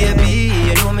 Baby,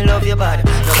 you know me love your body.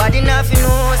 Nobody nothing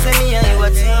know, say me and you a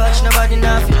touch. Nobody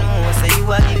nothing know, say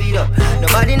you a give it up.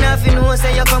 Nobody nothing know,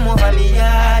 say you come over me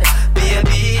yard.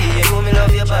 Baby, you know me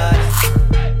love your body.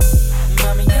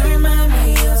 Mommy, you remind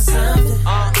me of something,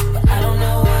 but I don't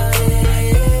know what it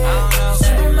is.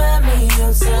 You remind me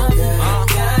of something, you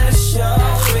gotta show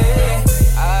me.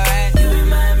 Alright. You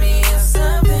remind me of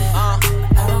something,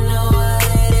 I don't know what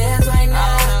it is right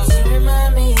now. You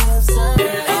remind me of something,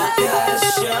 you gotta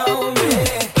show me.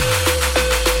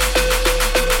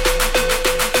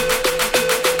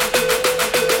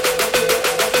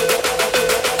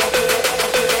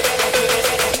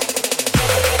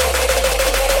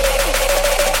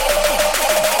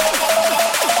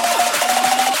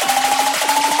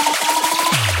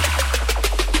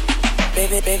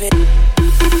 Baby.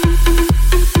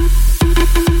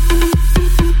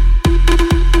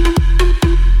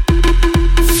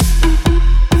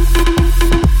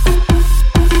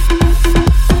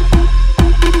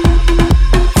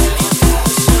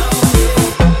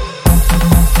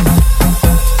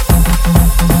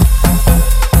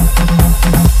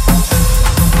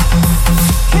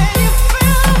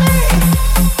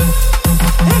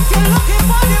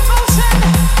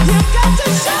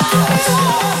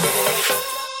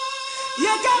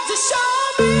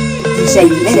 DJ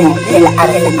Mero, el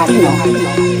argentino.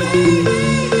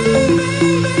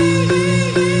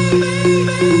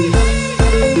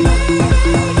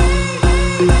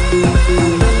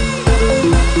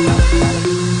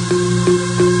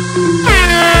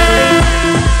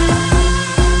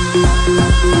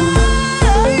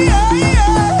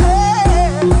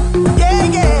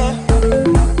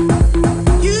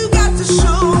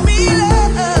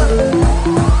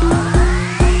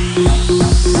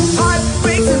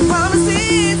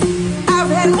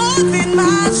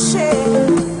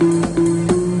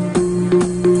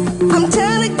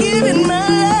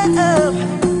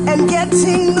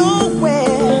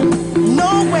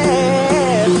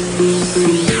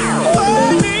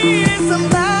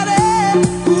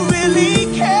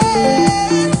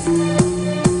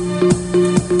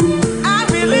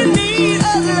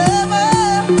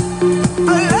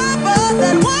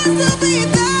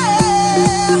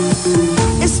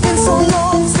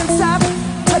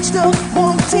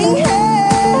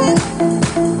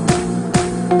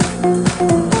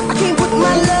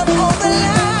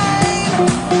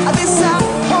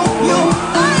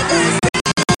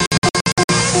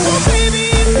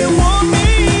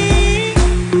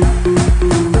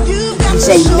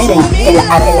 El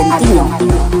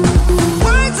argentino.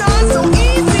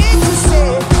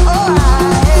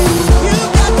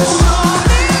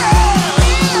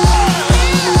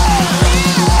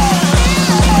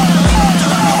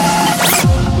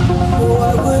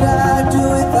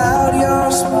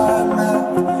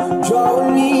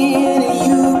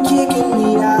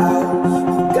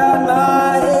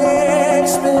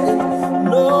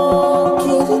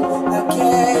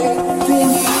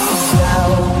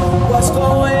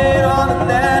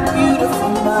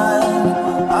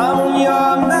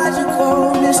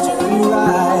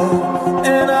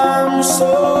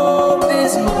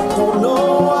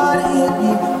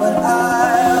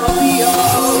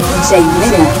 DJ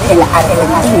Mero, el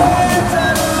argentino.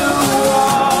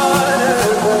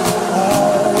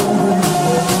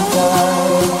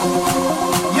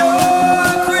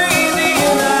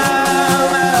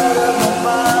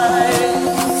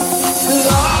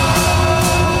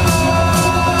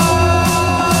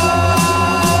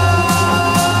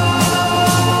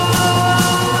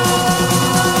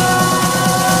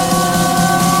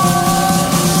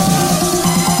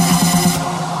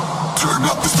 Turn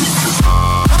up the speakers.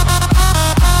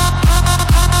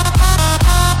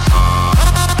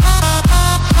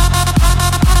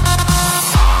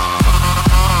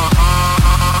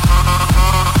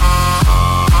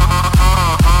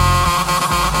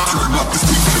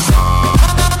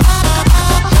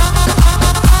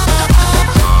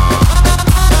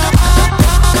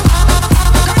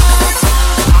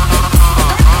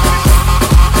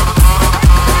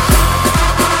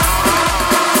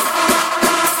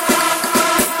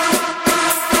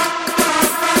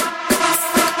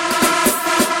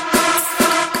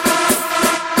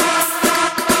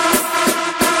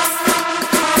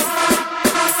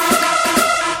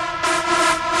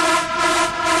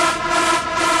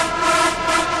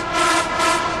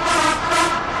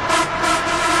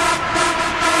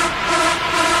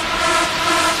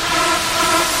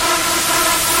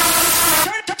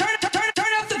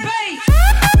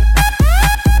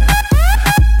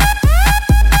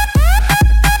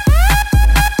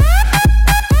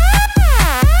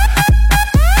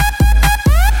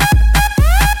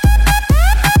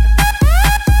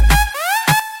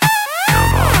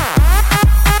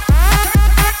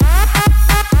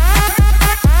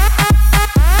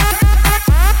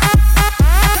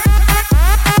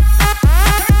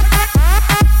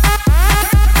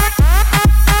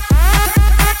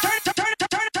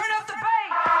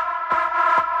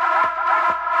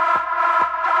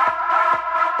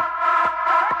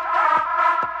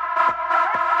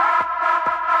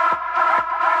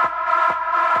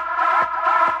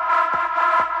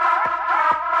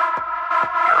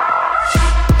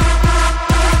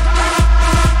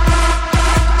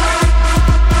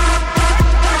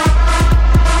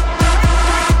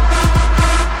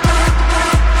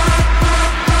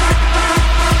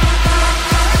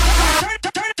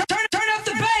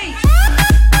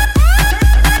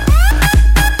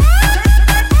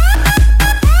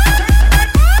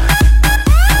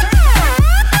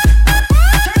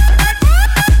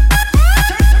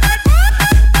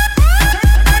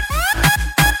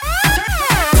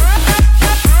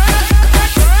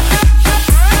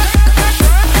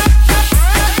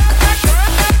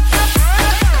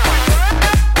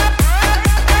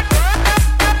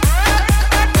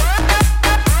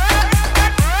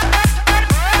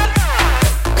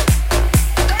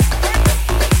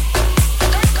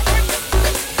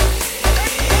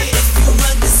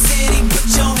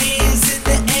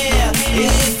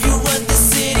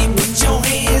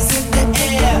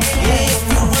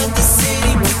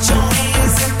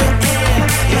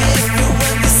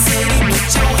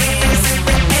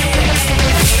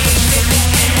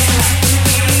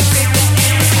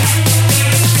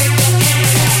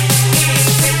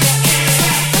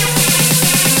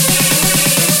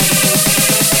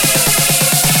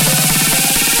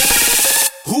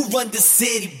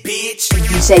 city, bitch.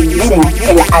 DJ Memo,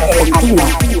 el argentino.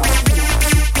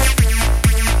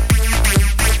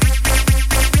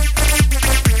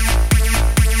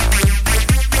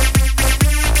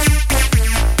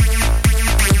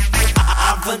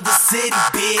 I'm from the city,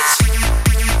 bitch.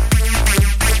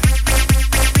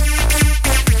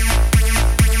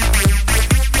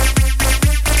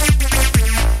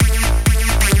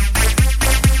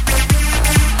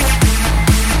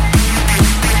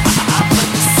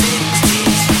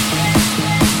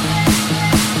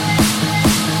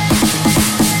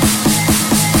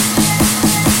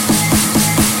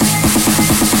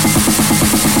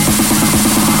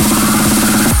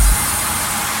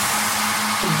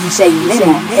 DJ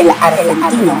Memo, el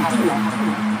argentino.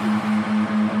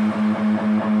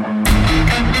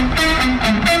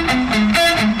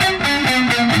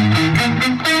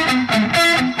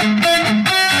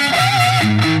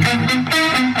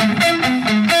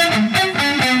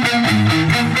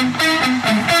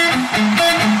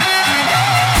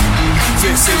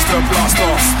 This is the blast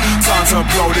off, time to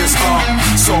blow this up.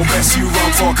 So best you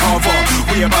run for cover,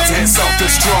 we about to hit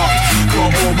self-destruct.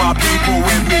 Got all my people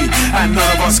with me, and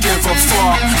none of us give a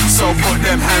fuck. So put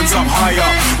them hands up higher,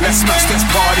 let's smash this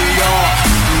party up.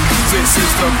 This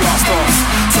is the blast off,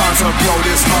 time to blow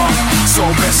this up. So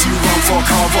best you run for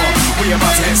cover, we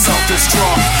about to hit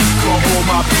self-destruct. Got all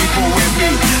my people with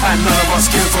me, and none of us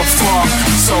give a fuck.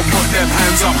 So put them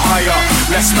hands up higher,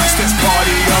 let's smash this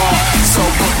party up. So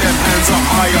put them hands up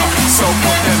higher, so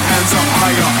put them hands up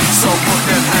higher, so put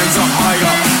them hands up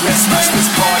higher, let's smash this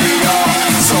party up.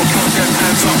 So put them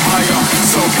hands up higher,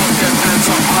 so put them hands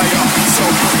up higher, so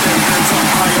put them hands up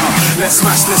higher, let's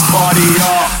smash this party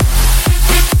up.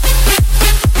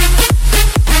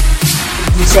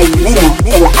 DJ Memo,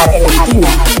 el argentino.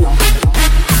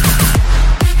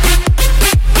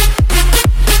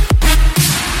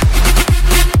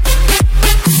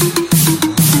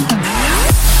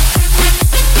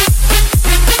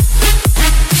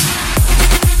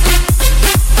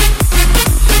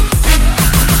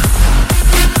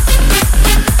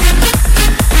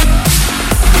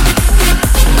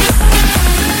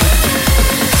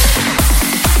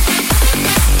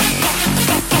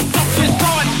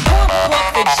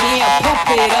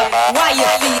 While your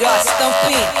feet are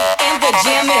stumping and the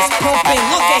jam is pumping,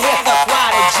 look ahead, the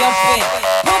crowd are jumping.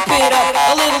 Pump it up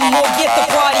a little more, get the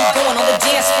party going on the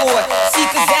dance floor. See,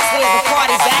 'cause that's where the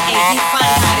party's at, and you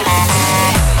find how to do it.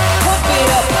 Pump it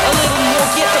up a little more,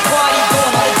 get the party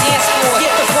going on the dance floor.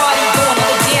 Get the party going on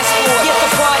the dance floor. Get the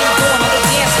party going on the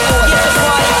dance floor. Get the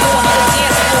party going on the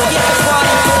dance floor. Get the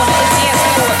party going on the dance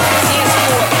floor. Dance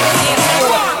floor, dance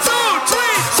floor. 1, 2,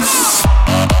 3.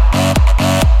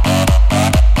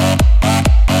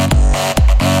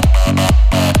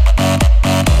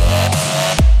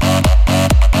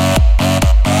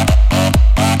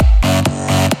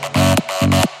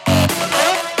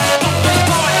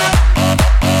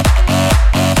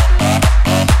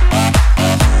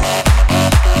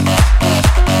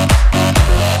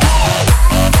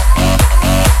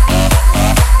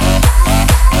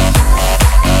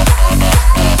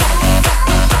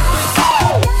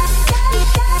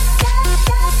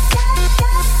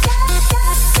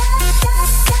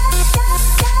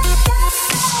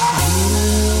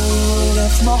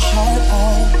 My heart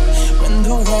out when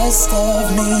the rest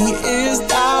of me is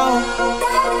down.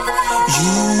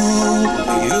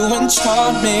 You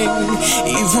enchant me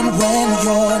even when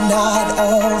you're not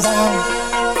around.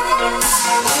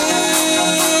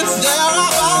 If there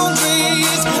are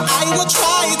boundaries, I will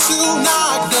try to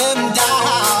knock them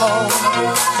down.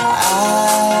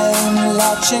 I'm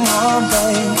latching on,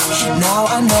 babe. Now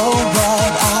I know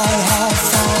what I have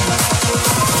found.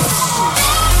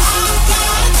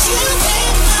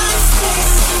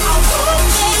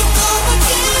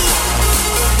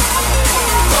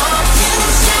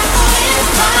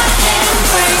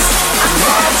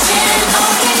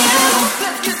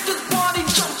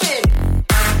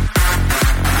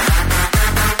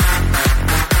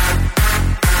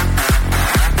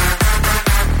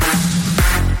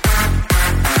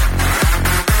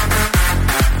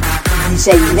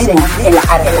 DJ Memo, el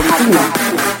argentino.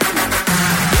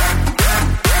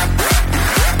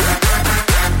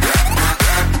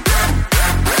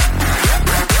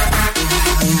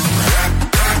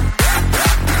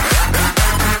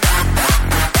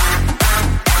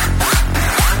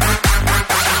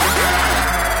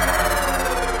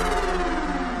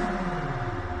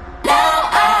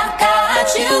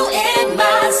 You in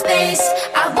my space,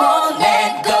 I won't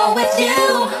let go with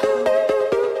you.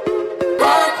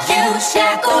 But you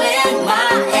shackle in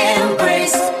my embrace.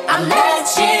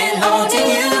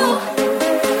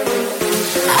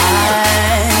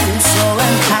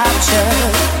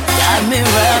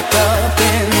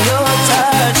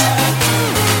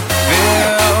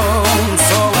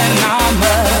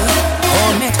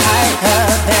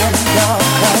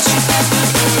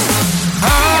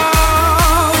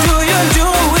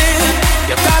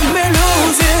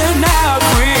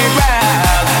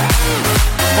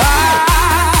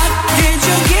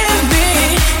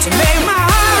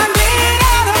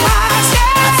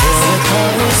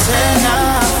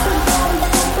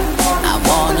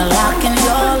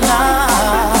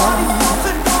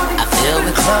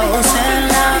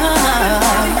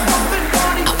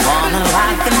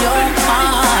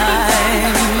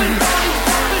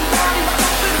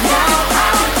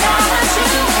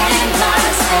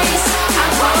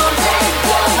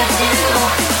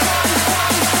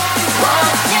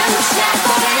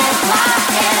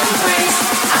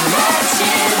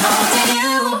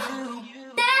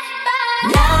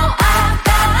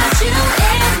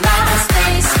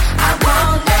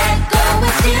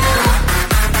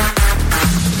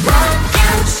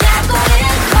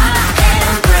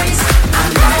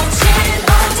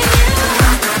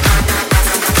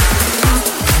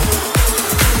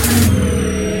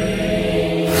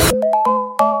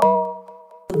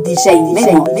 DJ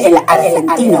Memo, el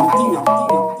argentino.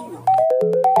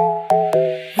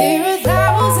 We're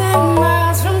 1,000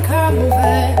 miles from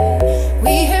comfort.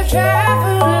 We have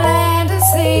traveled land and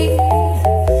sea.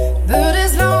 But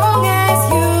as long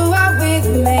as you are with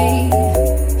me,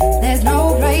 there's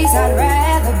no place I'd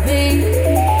rather be.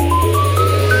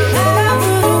 I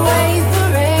would away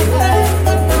forever,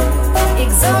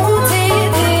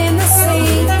 exalted in the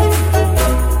sea.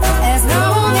 As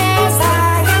long as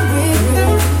I am with you,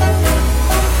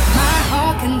 my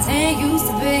heart continues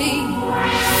to beat.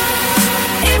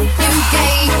 If you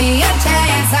gave me a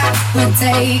chance, I would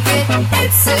take it.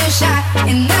 It's a shot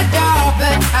in the dark,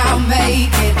 but I'll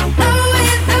make it.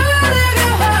 Knowing all of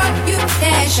your heart, you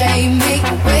can't shame me.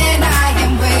 When I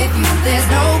am with you, there's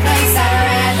no place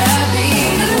I'd rather be.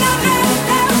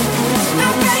 No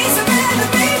place I'd rather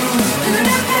be.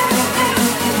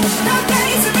 No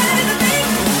place I'd rather be.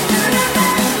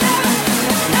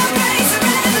 No place I'd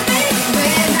rather be.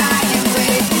 When I am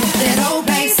with you, there's no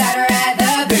place I'd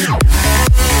rather be.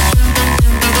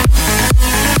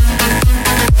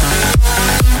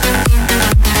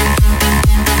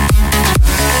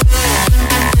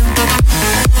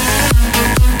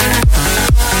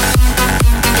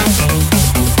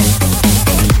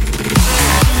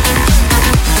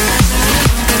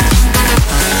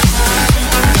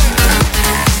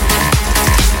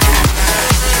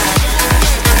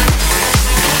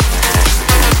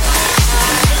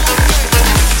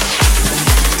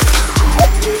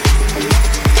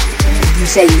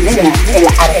 DJ Memo, el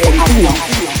argentino.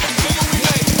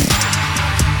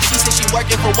 She said she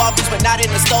working for Walgreens, but not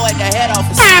in the store at the head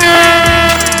office.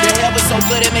 Your hair was so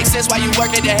good, it makes sense why you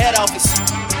work at the head office.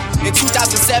 In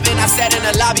 2007, I sat in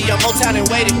the lobby of Motown and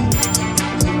waited.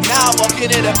 Now I walk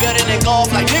into the building and go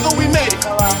off like, nigga, we made it.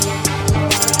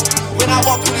 When I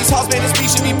walk through these halls, man, this beat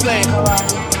should be playing.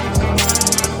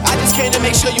 I just came to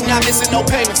make sure you not missing no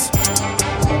payments.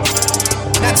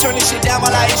 Now turn this shit down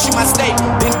while I issue my statement.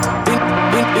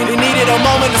 They needed a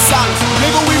moment of silence.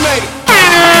 Nigga, we made it.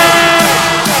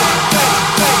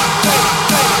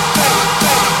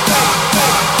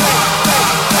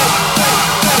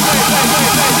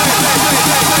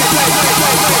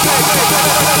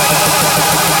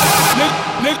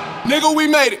 Nigga, we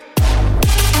made it.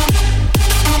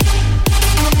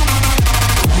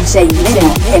 DJ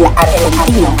Memo, el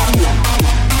argentino.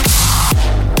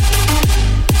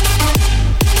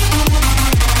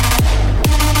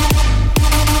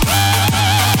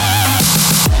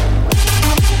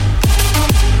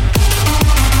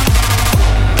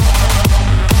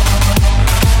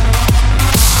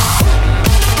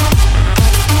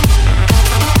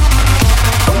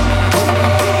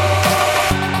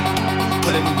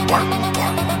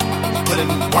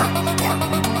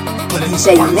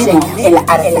 DJ Memo, el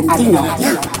argentino.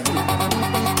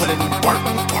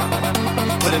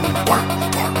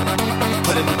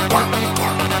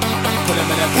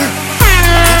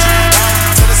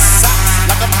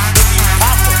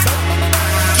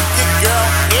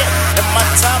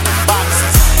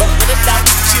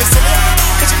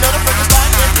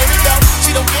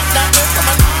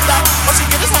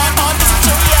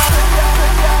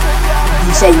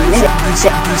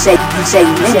 DJ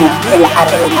Memo, el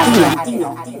argentino.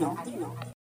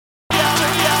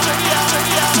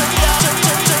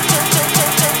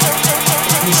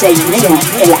 DJ Memo,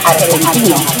 el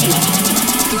argentino.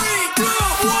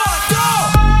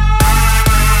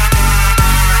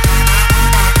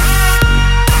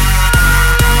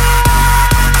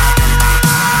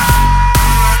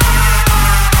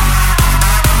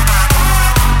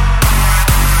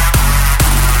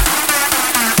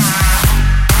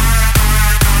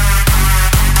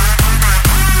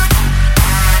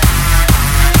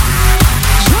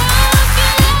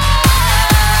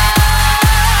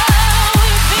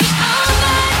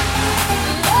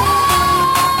 Oh,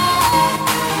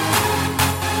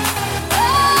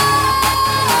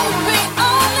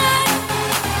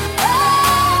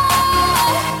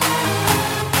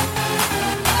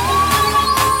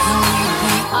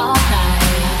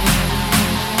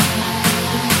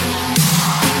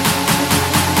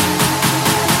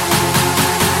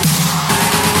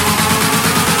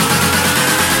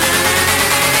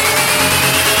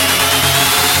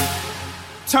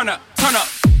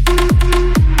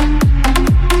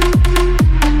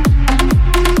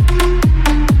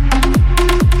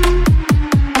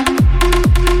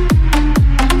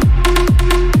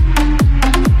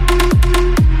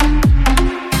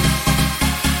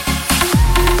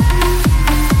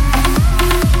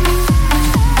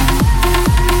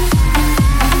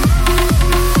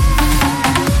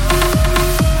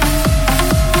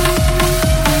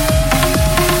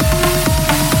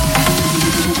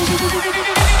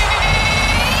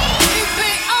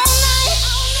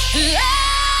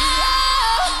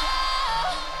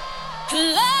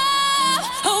 Love,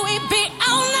 we be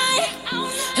all night.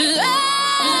 Love,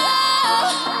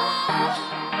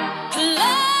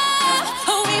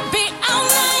 we be all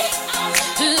night.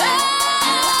 Love,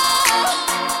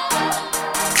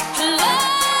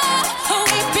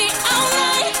 we be all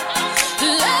night.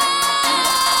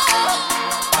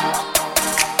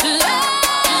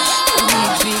 We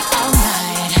be all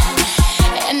night,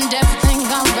 and everything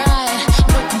alright.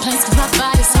 No complaints 'cause my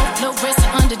body's so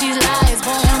fluorescent under these lights.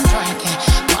 Boy, I'm drinking,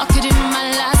 walking in my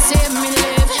life, set me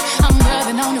living. I'm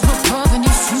rubbing on the roof, rubbing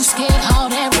if you scared all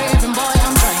that ribbon. Boy,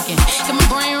 I'm drinking, get my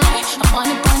brain right. I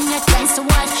wanna burn that gangsta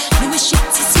wife. Louis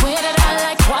sheets, he swear that I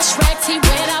like wash rags. He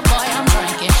wear that. Boy, I'm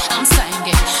drinking, I'm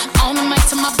singing on the mic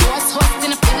to my voice, hooked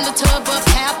in a fill the tub up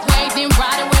halfway, then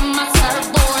riding with my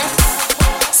surfboard.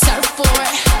 Surfboard,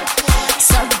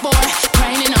 surfboard,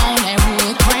 graining on that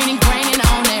wood, graining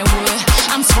on that wood.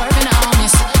 I'm swerving on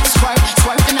this,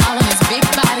 swerving all on this big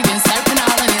body, then surfing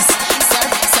all on this,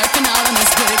 surfing all on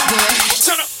this good.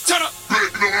 Turn up.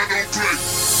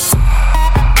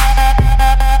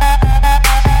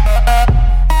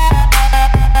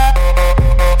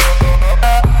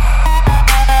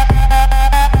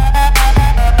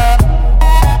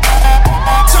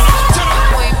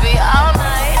 We be all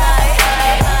night.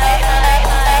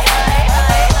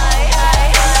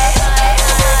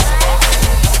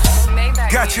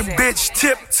 Got your bitch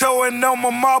tiptoeing on my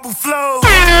marble floor.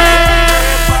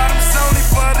 Red bottoms only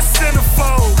for the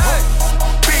centerfold.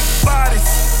 Big bodies,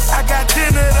 I got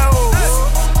 10 of those.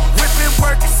 Whipping,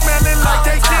 working, smelling like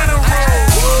they dinner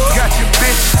rolls. Got your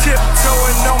bitch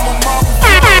tiptoeing on my marble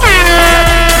floor. Got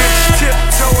your bitch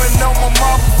tiptoeing on my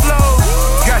marble floor.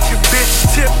 Got your bitch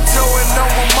tiptoeing on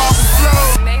my marble floor.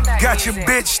 Got your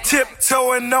bitch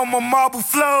tiptoeing on my marble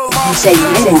floor. DJ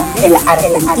Meren, el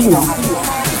argentino.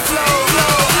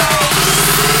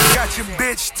 Got your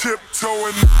bitch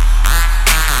tiptoeing.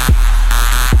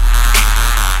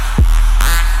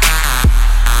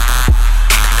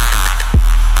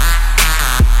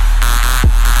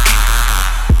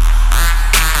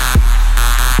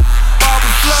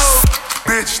 Marble flow,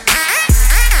 bitch.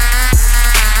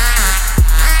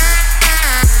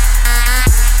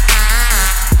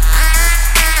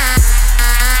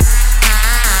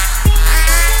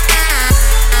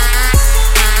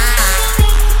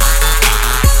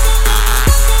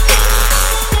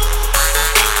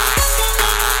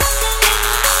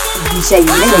 DJ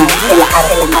Meren, el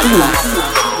argentino.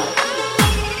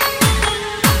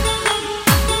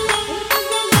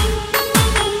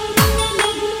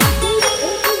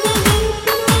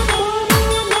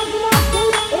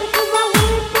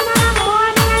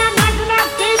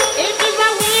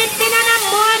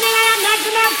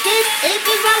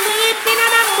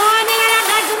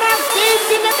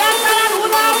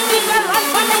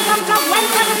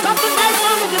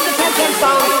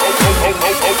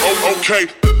 Okay.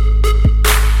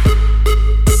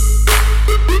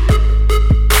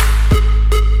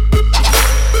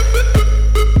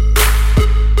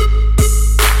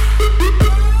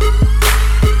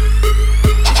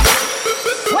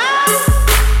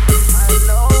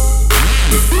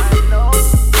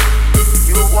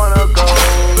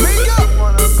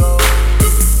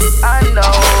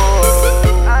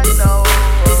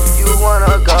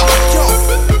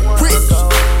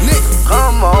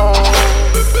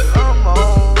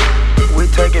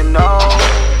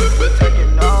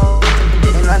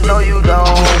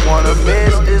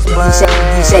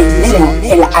 DJ Meren,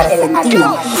 el argentino.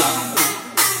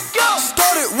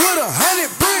 Started with 100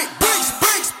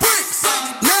 bricks.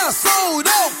 Now sold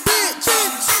out, bitch.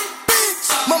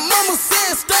 My mama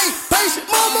said stay patient,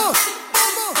 mama.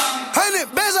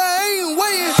 100 bands, I ain't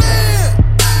waiting.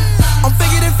 I'm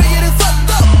figured it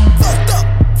fucked up.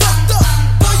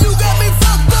 Boy, you got me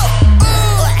fucked up.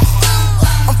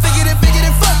 I'm figured it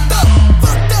fucked up.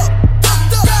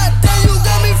 Goddamn, you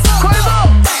got me fucked up.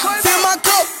 Fill my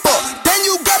cup up, then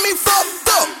you got me fucked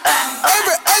up.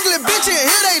 Every ugly bitch in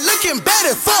here, they looking bad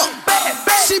as fuck.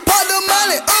 She popped the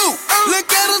molly, ooh, look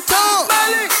at her tongue.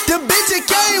 The bitch that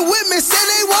came with me said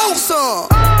they want some.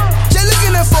 Just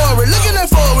looking at forward,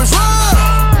 run.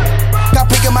 Got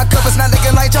picking my covers, not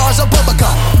looking like Charles or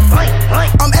Bubblegum.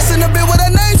 I'm asking the bitch what her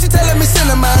name, she telling me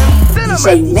Cinnamon.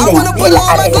 DJ I wanna Meren, put el her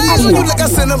on my glass, look argentino. like a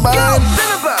Cinnamon.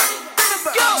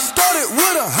 Started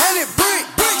with 100 bricks.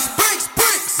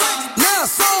 Now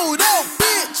sold out,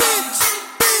 bitch.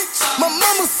 My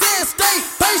mama said stay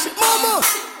patient, mama.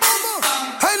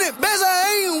 100 bands, I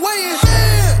ain't waiting.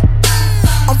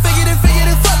 I'm figured it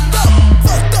fucked up.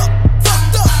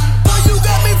 Boy, you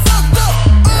got me fucked up.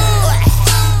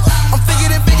 I'm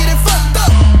figured it fucked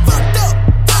up.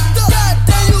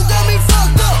 Goddamn, you got me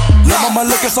fucked up. Now mama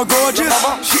look looking so gorgeous.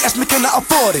 She asked me, can I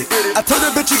afford it? I told her,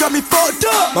 bitch, you got me fucked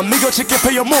up. My Migo chick can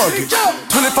pay your mortgage.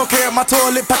 24K at my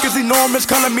toilet, pack is enormous,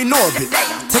 calling me Norbit.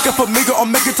 Take it for Migo,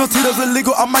 I'm making tortillas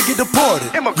illegal, I might get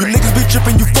deported. You niggas be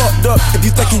tripping, you fucked up. If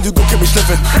you thinking you gon' get me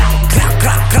slipping.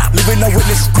 Living a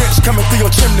witness, Grinch coming through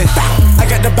your chimney. I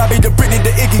got the Bobby, the Britney,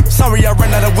 the Iggy. Sorry, I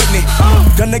ran out of Whitney.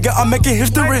 Young nigga, I'm making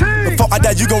history. Before I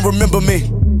die, you gon' remember me.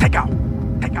 Take out.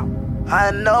 I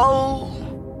know,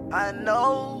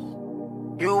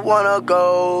 you wanna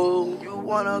go,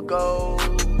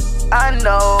 I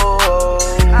know,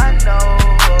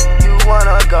 you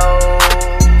wanna go.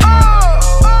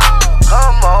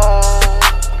 Come on,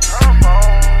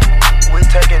 we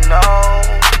taking off,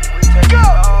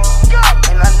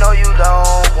 and I know you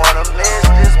don't wanna miss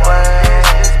this one.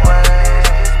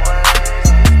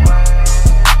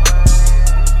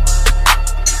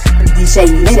 DJ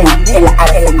Miren, el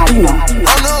argentino.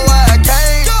 Don't know why I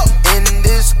came in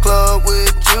this club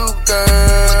with you,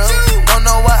 girl. Don't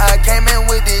know why I came in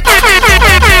with it.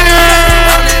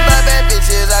 Surrounded by bad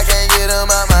bitches, I can't get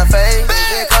them out my face.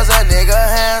 Is it cause a nigga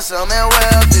handsome and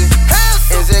wealthy?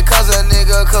 Is it cause a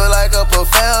nigga cook like a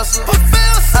professor?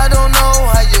 I don't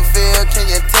know how you feel, can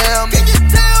you tell me?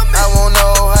 I won't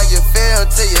know how you feel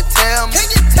till you tell me.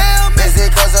 Is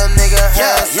it cause a nigga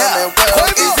handsome and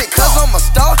wealthy? Is it cause I'm a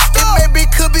star? It maybe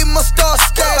could be my star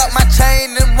scale. Like my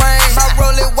chain and ring, my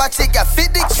Rolex watch, it got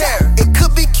 50 carat. It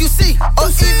could be QC,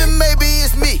 or even maybe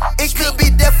it's me. It could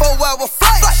be there for a while,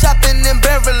 flight shopping in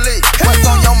Beverly. What's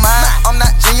on your mind? I'm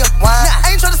not genuine. I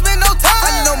ain't tryna spend no time.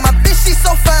 I know my bitch, she's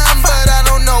so fine, but I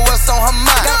don't know what's on her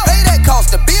mind. Gotta pay that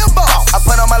cost to be a boss. I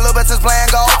put on my little bitches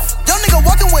playing golf. Young nigga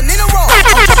walking with Nina Ross.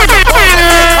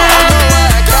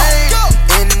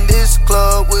 In this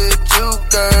club with you,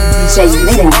 girl. DJ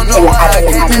Miren, el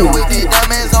argentino. With the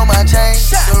diamonds on my chain.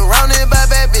 Surrounded by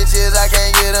bad bitches, I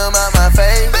can't get them out my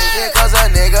face. Is it cause a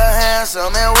nigga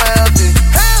handsome and wealthy?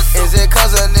 Is it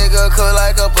cause a nigga cook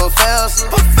like a professor?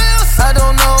 I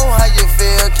don't know how you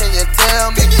feel, can you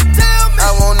tell me? I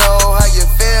won't know how you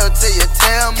feel till you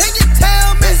tell me.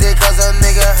 Is it cause a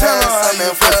nigga handsome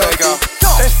and wealthy?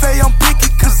 They say I'm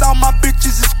picky cause all my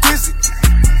bitches is exquisite.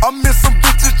 I'm in some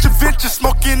vintage adventure,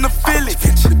 smoking the Philly.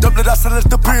 The double I sell us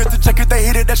the beer, the check it, they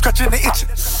hit it, they scratching, they itching.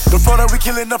 The Florida we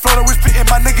killing, the Florida we spitting,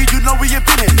 my nigga, you know we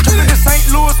invented. Jumping in St.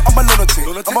 Louis, I'm a lunatic.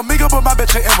 I'm a nigga, but my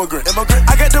bitch an immigrant.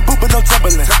 I got the boot, but no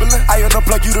tumbling. I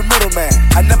unplug you the middleman.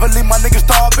 I never leave my niggas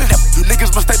starving. You niggas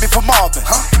mistake me for Marvin.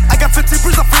 I got 15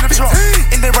 bricks up in the trunk,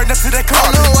 and they right next to that car.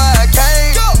 Don't know why I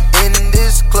came in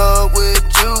this club with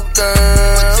you, girl.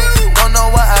 Don't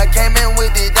know why I came in with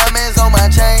the diamonds on my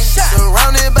chain.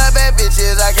 Surrounded by bad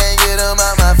bitches, I can't get them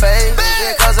out my face. Is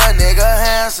it cause a nigga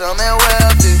handsome and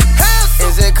wealthy?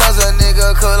 Is it cause a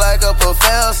nigga cook like a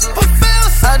professor?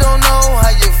 I don't know how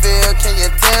you feel, can you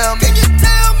tell me?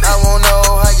 I won't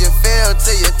know how you feel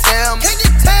till you tell me.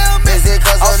 Is it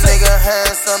cause a nigga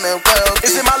handsome and wealthy?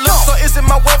 Is it my looks or is it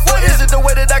my wealth or is it the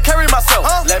way that I carry myself?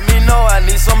 Let me know, I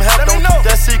need some help. Don't keep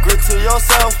that secret to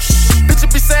yourself. Bitch, you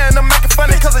be saying I'm making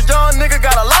funny cause a young nigga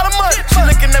got a lot of money. She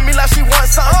looking at me like she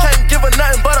wants something, can't give her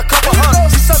nothing but a couple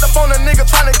hundred. She sucked up on a nigga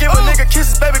trying to give a nigga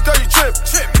kisses, baby girl, you trip.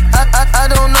 I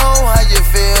don't know how you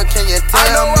feel, can you tell me?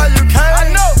 I know why you came. I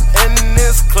know. In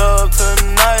this club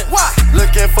tonight. Why?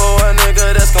 Looking for a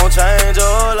nigga that's gon' change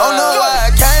your life. Don't know why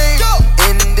I came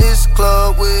in this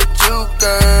club with you,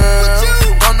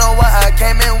 girl. Don't know why I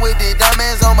came in with the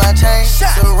diamonds on my chain.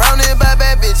 Surrounded by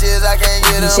bad bitches, I can't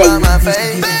get them out my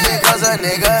face. Is it cause a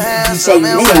nigga handsome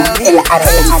and wealthy?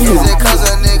 Is it cause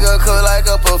a nigga cook like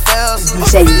a professor?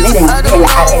 I don't know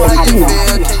how you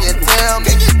feel, can you tell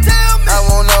me? I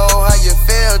won't know how you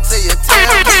feel till you tell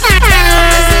me.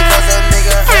 Is it cause a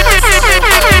nigga handsome and wealthy?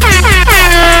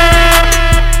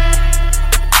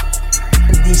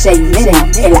 DJ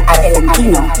Miren, el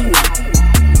argentino.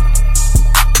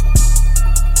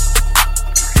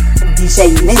 DJ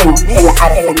Miren, el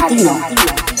argentino.